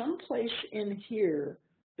 So someplace in here,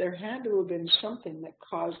 there had to have been something that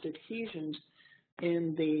caused adhesions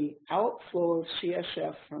in the outflow of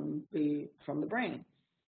CSF from the brain.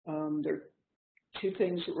 There are two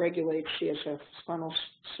things that regulate CSF,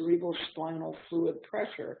 cerebral spinal fluid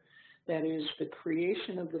pressure. That is the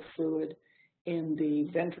creation of the fluid in the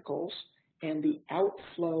ventricles and the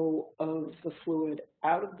outflow of the fluid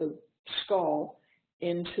out of the skull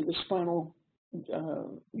into the spinal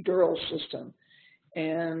dural system.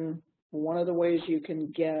 And one of the ways you can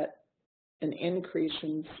get an increase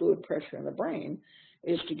in fluid pressure in the brain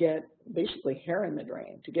is to get basically hair in the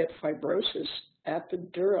drain, to get fibrosis at the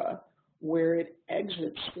dura where it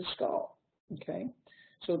exits the skull, okay?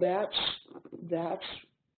 So that's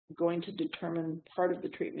going to determine part of the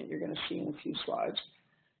treatment you're going to see in a few slides.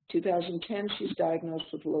 2010, she's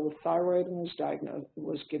diagnosed with low thyroid and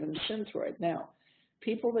was given Synthroid. Now,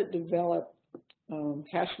 people that develop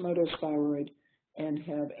Hashimoto's thyroid and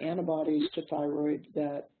have antibodies to thyroid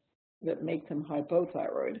that make them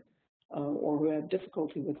hypothyroid or who have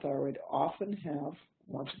difficulty with thyroid often have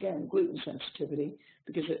once again, gluten sensitivity,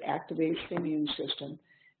 because it activates the immune system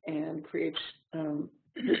and creates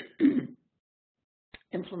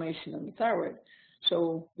inflammation in the thyroid.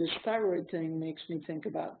 So this thyroid thing makes me think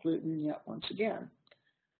about gluten yet once again.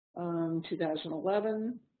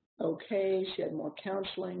 2011, okay, she had more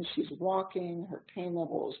counseling, she's walking, her pain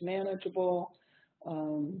level is manageable,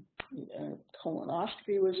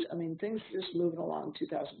 colonoscopy was, things just moving along.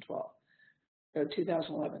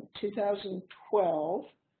 2011. 2012,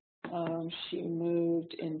 she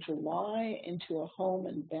moved in July into a home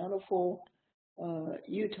in Bountiful,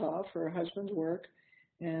 Utah for her husband's work,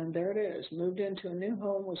 and there it is, moved into a new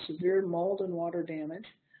home with severe mold and water damage.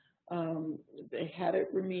 They had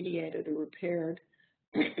it remediated or repaired,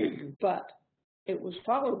 but it was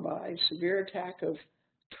followed by severe attack of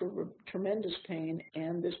tremendous pain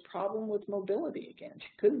and this problem with mobility again. She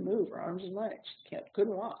couldn't move her arms and legs,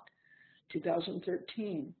 couldn't walk.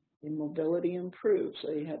 2013, the mobility improved, so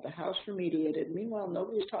they had the house remediated. Meanwhile,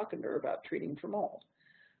 nobody was talking to her about treating for mold.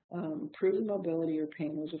 Proven mobility, her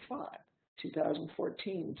pain was a 5.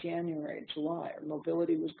 2014, January, July, her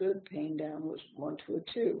mobility was good, pain down was 1 to a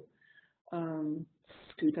 2.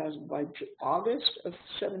 By August of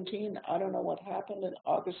 17, I don't know what happened in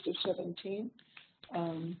August of 17,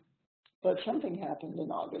 but something happened in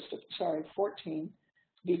 14,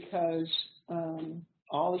 because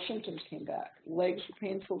all the symptoms came back. Legs were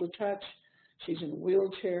painful to touch. She's in a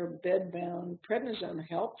wheelchair, bedbound. Prednisone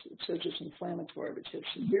helped. It says it's inflammatory, but she had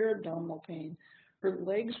severe abdominal pain. Her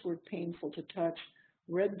legs were painful to touch.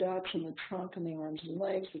 Red dots in the trunk and the arms and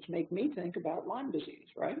legs, which make me think about Lyme disease,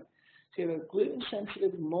 right? So you have a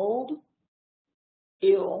gluten-sensitive, mold-ill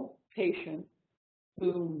patient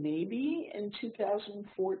who maybe in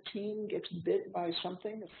 2014 gets bit by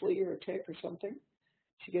something, a flea or a tick or something.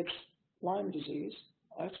 She gets Lyme disease.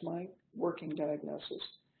 That's my working diagnosis.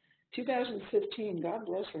 2015, God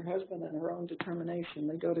bless her husband and her own determination.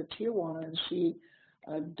 They go to Tijuana and see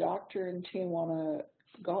a doctor in Tijuana,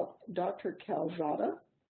 Dr. Calzada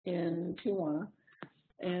in Tijuana,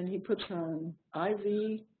 and he puts on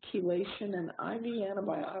IV chelation and IV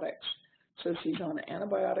antibiotics. So she's on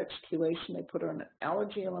antibiotics, chelation. They put her on an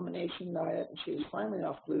allergy elimination diet, and she is finally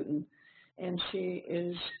off gluten. And she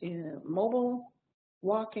is mobile,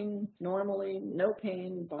 walking normally, no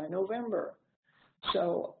pain by November.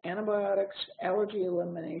 So antibiotics, allergy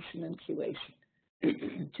elimination, and chelation.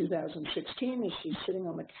 2016, as she's sitting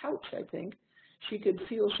on the couch, I think, she could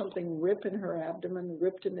feel something rip in her abdomen,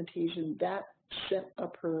 ripped an adhesion. That sent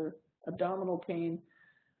up her abdominal pain.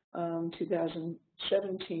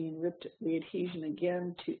 2017, ripped the adhesion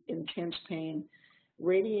again to intense pain,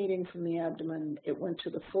 radiating from the abdomen. It went to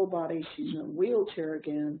the full body. She's in a wheelchair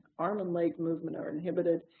again. Arm and leg movement are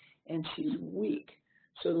inhibited, and she's weak.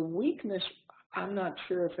 So the weakness, I'm not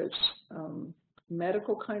sure if it's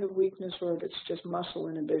medical kind of weakness or if it's just muscle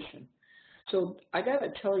inhibition. So I got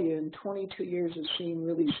to tell you, in 22 years of seeing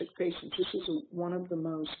really sick patients, this is one of the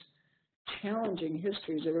most challenging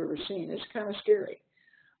histories I've ever seen. It's kind of scary.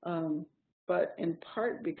 But in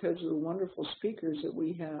part because of the wonderful speakers that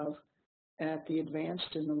we have at the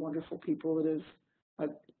Advanced and the wonderful people that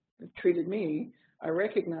have treated me, I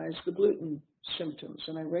recognize the gluten symptoms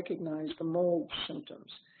and I recognize the mold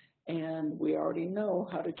symptoms. And we already know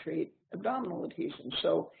how to treat abdominal adhesion.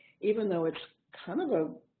 So even though it's kind of a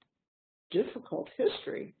difficult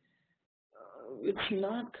history, it's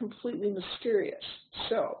not completely mysterious.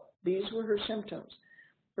 So these were her symptoms.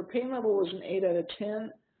 Her pain level was an 8 out of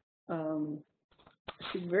 10.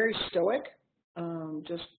 She's very stoic.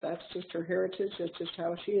 That's just her heritage. That's just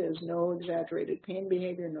how she is. No exaggerated pain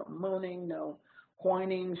behavior, no moaning, no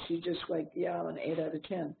whining. She's just like, yeah, I'm an 8 out of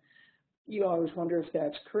 10. You always wonder if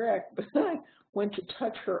that's correct, but I went to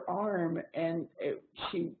touch her arm and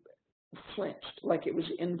she flinched like it was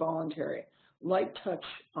involuntary. Light touch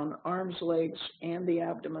on arms, legs, and the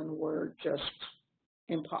abdomen were just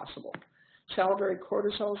impossible. Salivary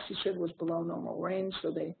cortisol, she said, was below normal range,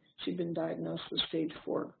 so she'd been diagnosed with stage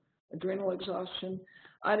 4 adrenal exhaustion.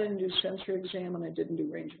 I didn't do sensory exam and I didn't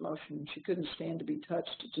do range of motion. She couldn't stand to be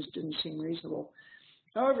touched. It just didn't seem reasonable.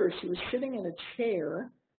 However, she was sitting in a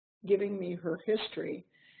chair giving me her history,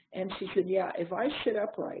 and she said, yeah, if I sit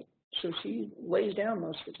upright, so she lays down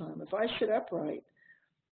most of the time, if I sit upright,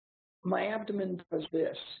 my abdomen does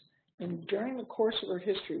this. And during the course of her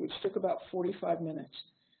history, which took about 45 minutes,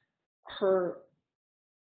 her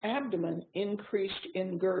abdomen increased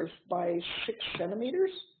in girth by 6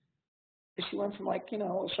 centimeters. She went from a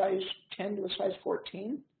size 10 to a size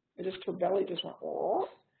 14. Her belly just went, oh.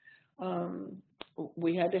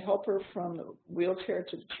 We had to help her from the wheelchair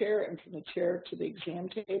to the chair and from the chair to the exam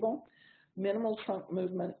table. Minimal trunk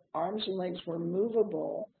movement, arms and legs were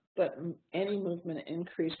movable, but any movement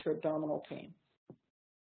increased her abdominal pain.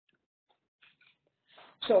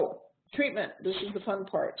 So treatment, this is the fun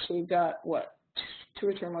part. So we've got, what, 2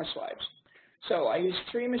 or 3 more slides. So I used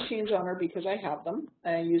 3 machines on her because I have them.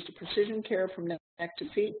 I used a precision care from neck to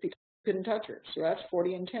feet because I couldn't touch her. So that's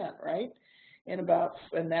 40 and 10, right? And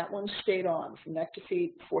that one stayed on from neck to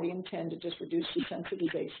feet, 40 and 10 to just reduce the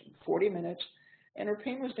sensitization, 40 minutes. And her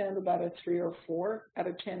pain was down to about a 3 or 4 out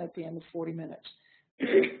of 10 at the end of 40 minutes.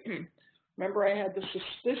 Remember, I had the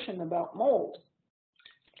suspicion about mold.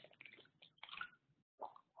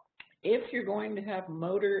 If you're going to have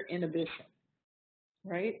motor inhibition,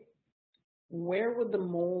 right, where would the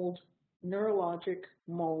mold, neurologic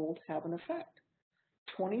mold, have an effect?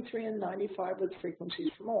 23 and 95 are the frequencies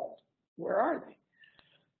for mold. Where are they?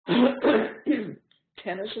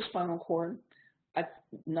 10 is the spinal cord.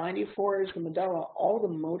 94 is the medulla. All the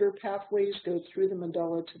motor pathways go through the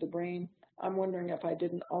medulla to the brain. I'm wondering if I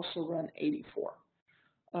didn't also run 84.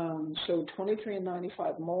 So 23 and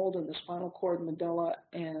 95 mold in the spinal cord, medulla,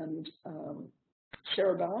 and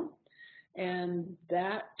cerebellum. And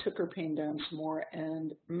that took her pain down some more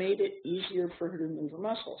and made it easier for her to move her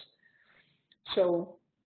muscles. So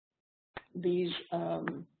these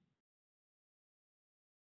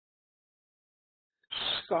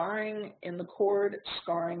scarring in the cord,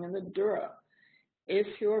 scarring in the dura. If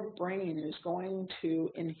your brain is going to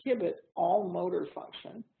inhibit all motor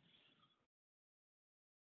function,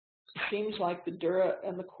 it seems like the dura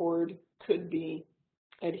and the cord could be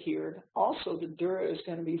adhered. Also, the dura is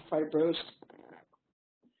going to be fibrosed,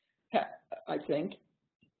 I think,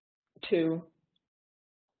 to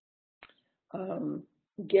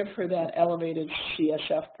give her that elevated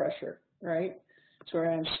CSF pressure, right? So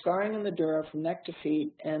I'm scarring in the dura from neck to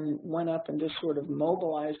feet and went up and just sort of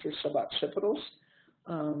mobilized her suboccipitals.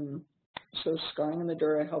 So scarring in the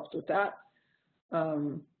dura helped with that.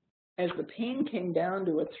 As the pain came down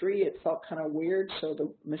to a 3, it felt kind of weird. So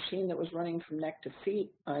the machine that was running from neck to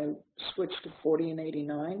feet, I switched to 40 and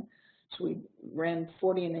 89. So we ran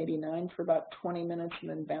 40 and 89 for about 20 minutes and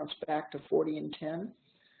then bounced back to 40 and 10.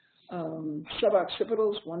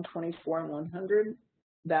 Suboccipitals, 124 and 100.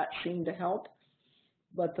 That seemed to help.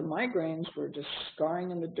 But the migraines were just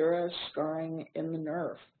scarring in the dura, scarring in the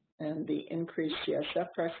nerve. And the increased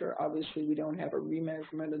CSF pressure, obviously we don't have a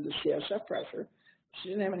remeasurement of the CSF pressure. She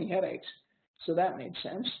didn't have any headaches, so that made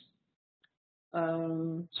sense.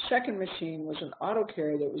 Second machine was an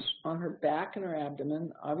AutoCare that was on her back and her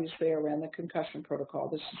abdomen. Obviously, I ran the concussion protocol.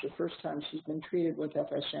 This is the first time she's been treated with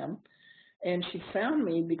FSM. And she found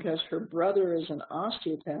me because her brother is an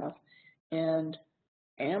osteopath, and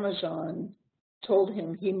Amazon told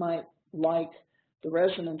him he might like the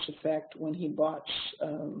resonance effect when he bought,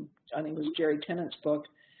 I think it was Jerry Tennant's book.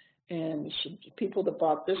 And people that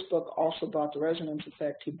bought this book also bought the resonance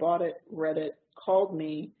effect. He bought it, read it, called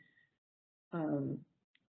me.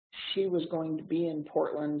 She was going to be in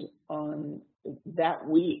Portland on that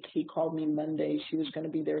week. He called me Monday. She was going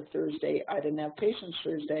to be there Thursday. I didn't have patients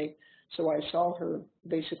Thursday, so I saw her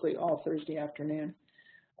basically all Thursday afternoon.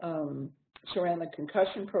 So I ran the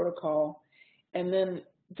concussion protocol. And then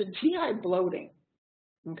the GI bloating,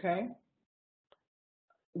 okay?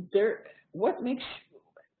 What makes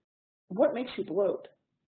you bloat?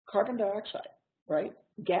 Carbon dioxide, right?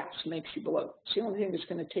 Gas makes you bloat. It's the only thing that's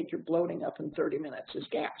going to take your bloating up in 30 minutes is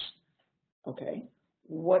gas, okay?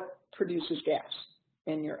 What produces gas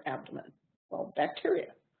in your abdomen? Well,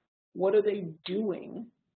 bacteria. What are they doing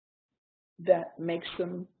that makes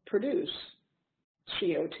them produce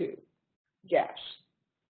CO2, gas?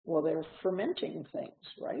 Well, they're fermenting things,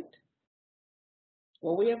 right?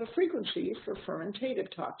 Well, we have a frequency for fermentative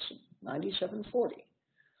toxin, 9740.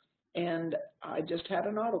 And I just had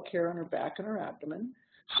an AutoCare on her back and her abdomen.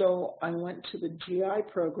 So I went to the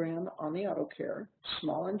GI program on the AutoCare,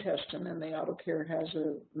 small intestine, and the AutoCare has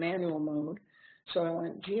a manual mode. So I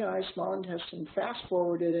went GI, small intestine, fast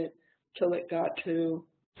forwarded it till it got to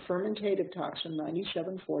fermentative toxin,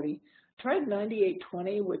 9740. Tried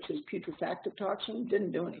 9820, which is putrefactive toxin,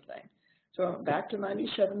 didn't do anything. So I went back to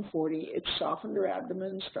 9740. It softened her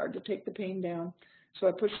abdomen, started to take the pain down. So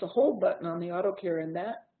I pushed the hold button on the AutoCare, and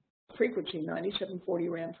that frequency, 9740,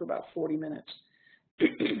 ran for about 40 minutes.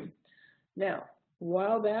 Now,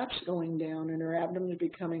 while that's going down and her abdomen is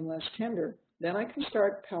becoming less tender, then I can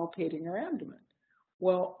start palpating her abdomen.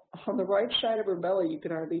 Well, on the right side of her belly, you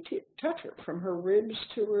could hardly touch her. From her ribs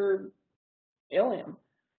to her ilium,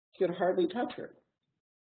 you could hardly touch her.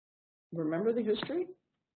 Remember the history?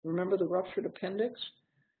 Remember the ruptured appendix?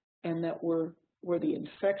 And that where the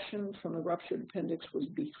infection from the ruptured appendix was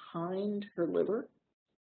behind her liver?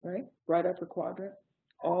 right? Right upper quadrant,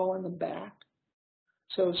 all in the back.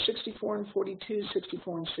 So 64 and 42,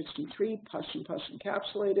 64 and 63, pus and pus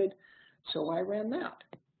encapsulated. So I ran that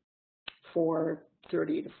for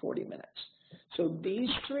 30 to 40 minutes. So these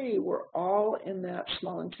three were all in that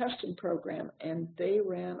small intestine program, and they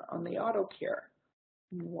ran on the auto care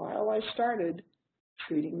while I started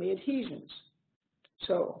treating the adhesions.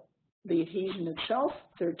 So the adhesion itself,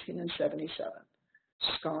 13 and 77.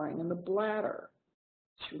 Scarring in the bladder.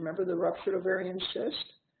 So remember the ruptured ovarian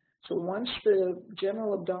cyst? So once the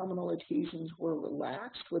general abdominal adhesions were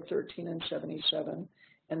relaxed with 13 and 77,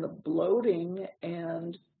 and the bloating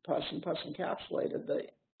and pus encapsulated, the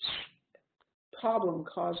problem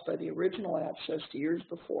caused by the original abscess years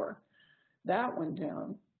before, that went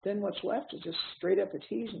down, then what's left is just straight up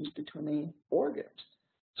adhesions between the organs.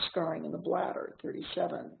 Scarring in the bladder,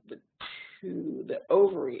 37, the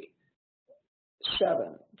ovary,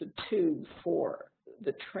 7, the tube, 4,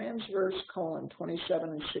 the transverse colon, 27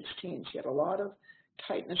 and 16. She had a lot of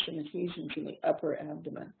tightness and adhesions in the upper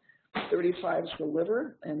abdomen. 35 is the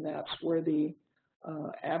liver, and that's where the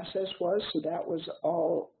abscess was, so that was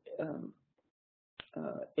all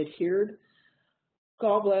adhered.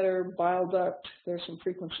 Gallbladder, bile duct, there's some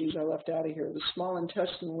frequencies I left out of here. The small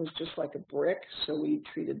intestine was just like a brick, so we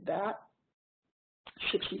treated that.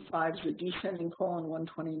 65 is the descending colon,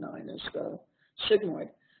 129 is the sigmoid.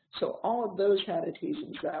 So all of those had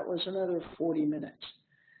adhesions. That was another 40 minutes.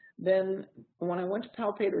 Then when I went to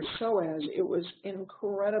palpate her psoas, it was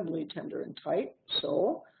incredibly tender and tight,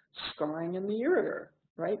 so scarring in the ureter,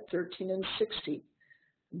 right, 13 and 60.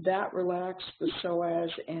 That relaxed the psoas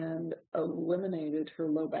and eliminated her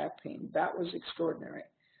low back pain. That was extraordinary.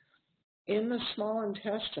 In the small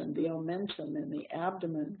intestine, the omentum in the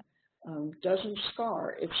abdomen doesn't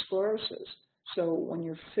scar, it scleroses. So when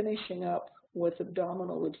you're finishing up with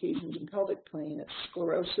abdominal adhesions and pelvic pain, it's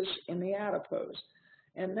sclerosis in the adipose.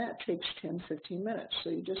 And that takes 10, 15 minutes. So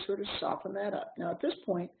you just sort of soften that up. Now at this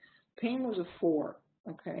point, pain was a 4,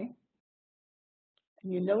 okay?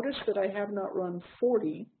 And you notice that I have not run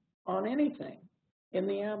 40 on anything in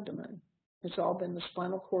the abdomen. It's all been the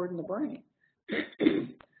spinal cord and the brain.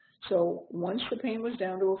 So once the pain was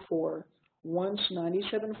down to a 4, once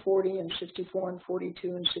 97, 40, and 64 and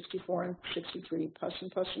 42 and 64 and 63, pus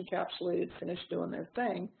encapsulated, finished doing their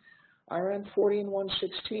thing, I ran 40 and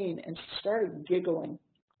 116, and she started giggling.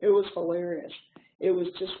 It was hilarious. It was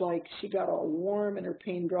just like she got all warm and her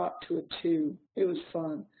pain dropped to a 2. It was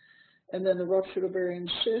fun. And then the ruptured ovarian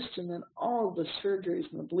cyst, and then all of the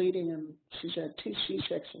surgeries and the bleeding, and she's had 2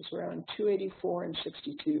 C-sections, around 284 and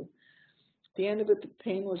 62. At the end of it, the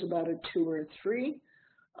pain was about a 2 or a 3,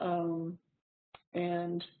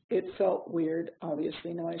 and it felt weird,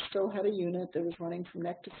 obviously. Now, I still had a unit that was running from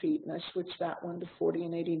neck to feet, and I switched that one to 40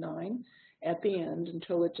 and 89 at the end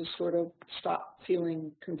until it just sort of stopped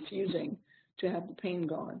feeling confusing to have the pain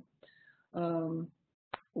gone.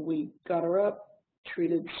 We got her up,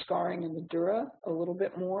 treated scarring in the dura a little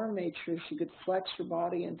bit more, made sure she could flex her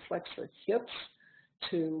body and flex her hips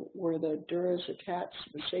to where the dura is attached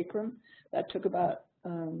to the sacrum. That took about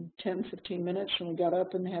 10, 15 minutes, and we got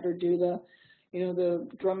up and had her do the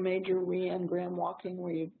drum major re-engram walking,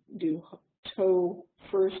 where you do toe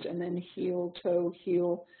first and then heel, toe,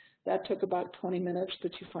 heel. That took about 20 minutes,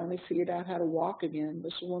 but she finally figured out how to walk again.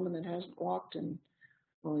 This is a woman that hasn't walked in,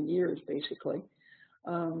 well, years, basically.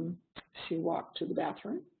 She walked to the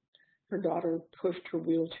bathroom. Her daughter pushed her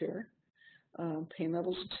wheelchair. Pain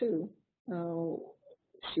levels 2.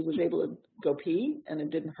 She was able to go pee, and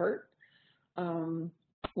it didn't hurt.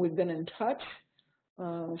 We've been in touch.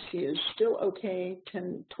 She is still okay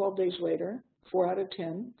 12 days later, 4 out of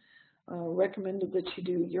 10. Recommended that you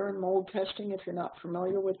do urine mold testing if you're not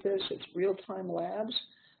familiar with this. It's real-time labs,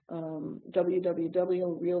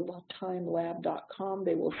 www.realtimelab.com.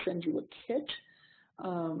 They will send you a kit.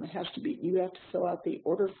 It has to be, you have to fill out the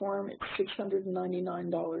order form. It's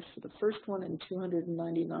 $699 for the first one and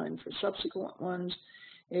 $299 for subsequent ones.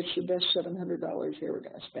 It's the best $700 you're ever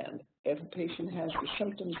going to spend if a patient has the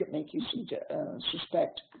symptoms that make you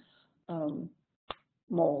suspect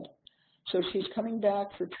mold. So she's coming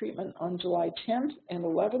back for treatment on July 10th and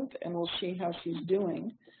 11th, and we'll see how she's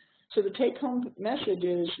doing. So the take-home message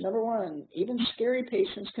is, number 1, even scary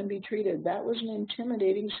patients can be treated. That was an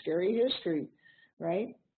intimidating, scary history,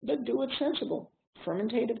 right? But do it sensible.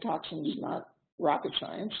 Fermentative toxins is not rocket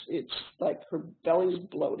science. It's like her belly's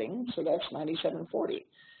bloating, so that's 9740.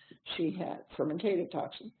 She had fermentative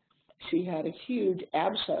toxin. She had a huge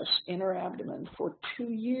abscess in her abdomen for 2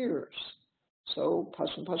 years. So pus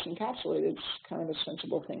encapsulated is kind of a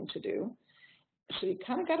sensible thing to do. So you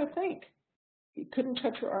kind of got to think. You couldn't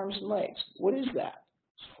touch her arms and legs. What is that?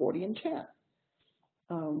 It's 40 and 10.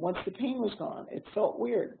 Once the pain was gone, it felt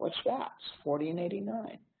weird. What's that? It's 40 and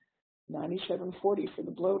 89. 97.40 for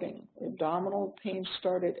the bloating. Abdominal pain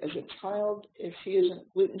started as a child. If she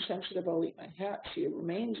isn't gluten sensitive, I'll eat my hat. She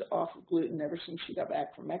remains off of gluten ever since she got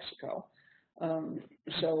back from Mexico.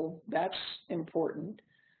 So that's important.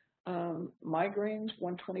 Migraines,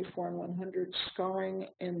 124 and 100, scarring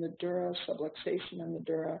in the dura, subluxation in the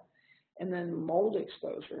dura, and then mold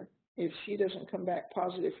exposure. If she doesn't come back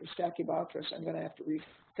positive for Stachybotrys, I'm going to have to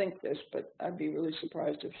rethink this, but I'd be really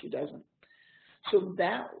surprised if she doesn't. So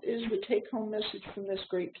that is the take-home message from this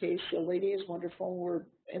great case. The lady is wonderful. We're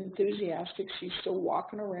enthusiastic. She's still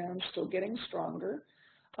walking around, still getting stronger.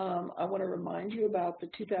 I want to remind you about the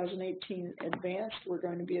 2018 Advanced. We're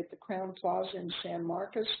going to be at the Crown Plaza in San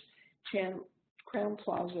Marcos, Crown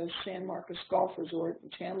Plaza, San Marcos Golf Resort in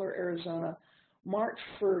Chandler, Arizona. March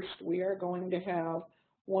 1st, we are going to have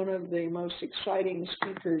one of the most exciting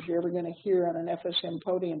speakers you're ever going to hear on an FSM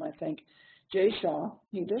podium, I think, Jay Shaw.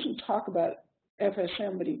 He doesn't talk about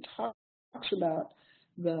FSM, but he talks about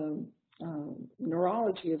the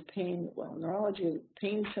neurology of pain, neurology of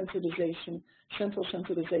pain sensitization, central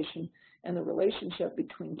sensitization, and the relationship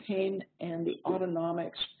between pain and the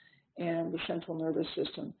autonomics and the central nervous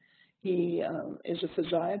system. He is a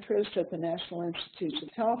physiatrist at the National Institutes of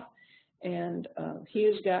Health, and he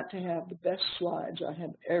has got to have the best slides I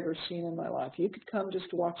have ever seen in my life. You could come just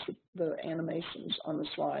to watch the animations on the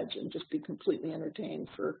slides and just be completely entertained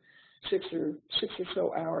for six or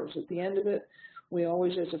so hours. At the end of it, we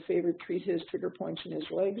always, as a favor, treat his trigger points in his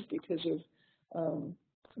legs because of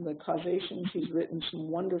the causations. He's written some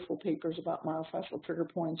wonderful papers about myofascial trigger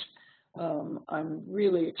points. I'm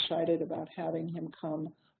really excited about having him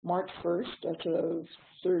come March 1st. That's a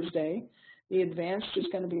Thursday. The Advanced is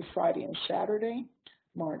going to be Friday and Saturday,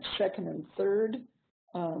 March 2nd and 3rd.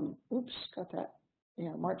 March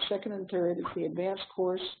 2nd and 3rd is the Advanced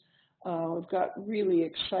course. We've got really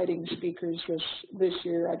exciting speakers this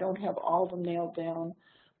year. I don't have all of them nailed down,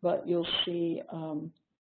 but you'll see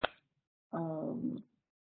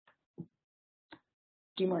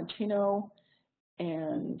DiMartino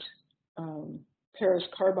and Paris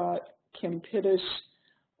Carbat, Kim Pittis,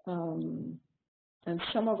 and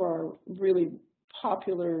some of our really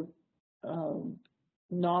popular,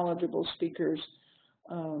 knowledgeable speakers.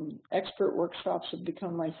 Expert workshops have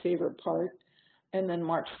become my favorite part. And then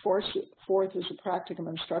March 4th is a practicum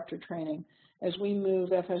instructor training. As we move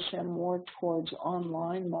FSM more towards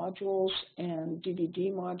online modules and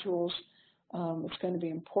DVD modules, it's going to be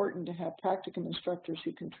important to have practicum instructors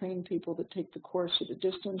who can train people to take the course at a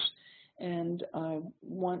distance. And I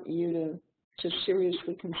want you to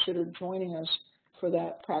seriously consider joining us for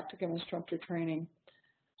that practicum instructor training.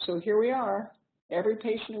 So here we are. Every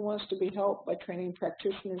patient who wants to be helped by training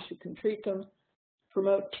practitioners who can treat them,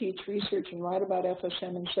 promote, teach, research, and write about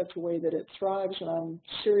FSM in such a way that it thrives, and I'm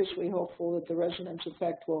seriously hopeful that the resonance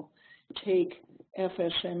effect will take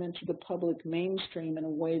FSM into the public mainstream in a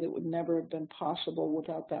way that would never have been possible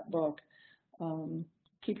without that book.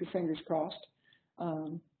 Keep your fingers crossed.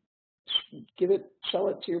 Sell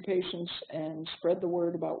it to your patients, and spread the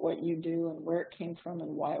word about what you do and where it came from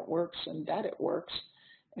and why it works and that it works.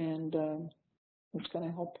 And it's going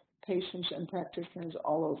to help patients and practitioners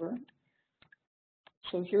all over.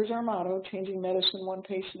 So here's our motto: changing medicine one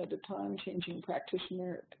patient at a time, changing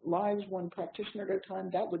practitioner lives one practitioner at a time.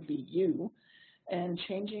 That would be you. And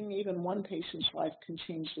changing even one patient's life can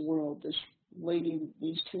change the world. This lady,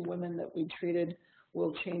 these two women that we treated,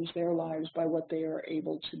 will change their lives by what they are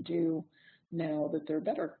able to do now that they're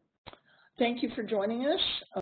better. Thank you for joining us.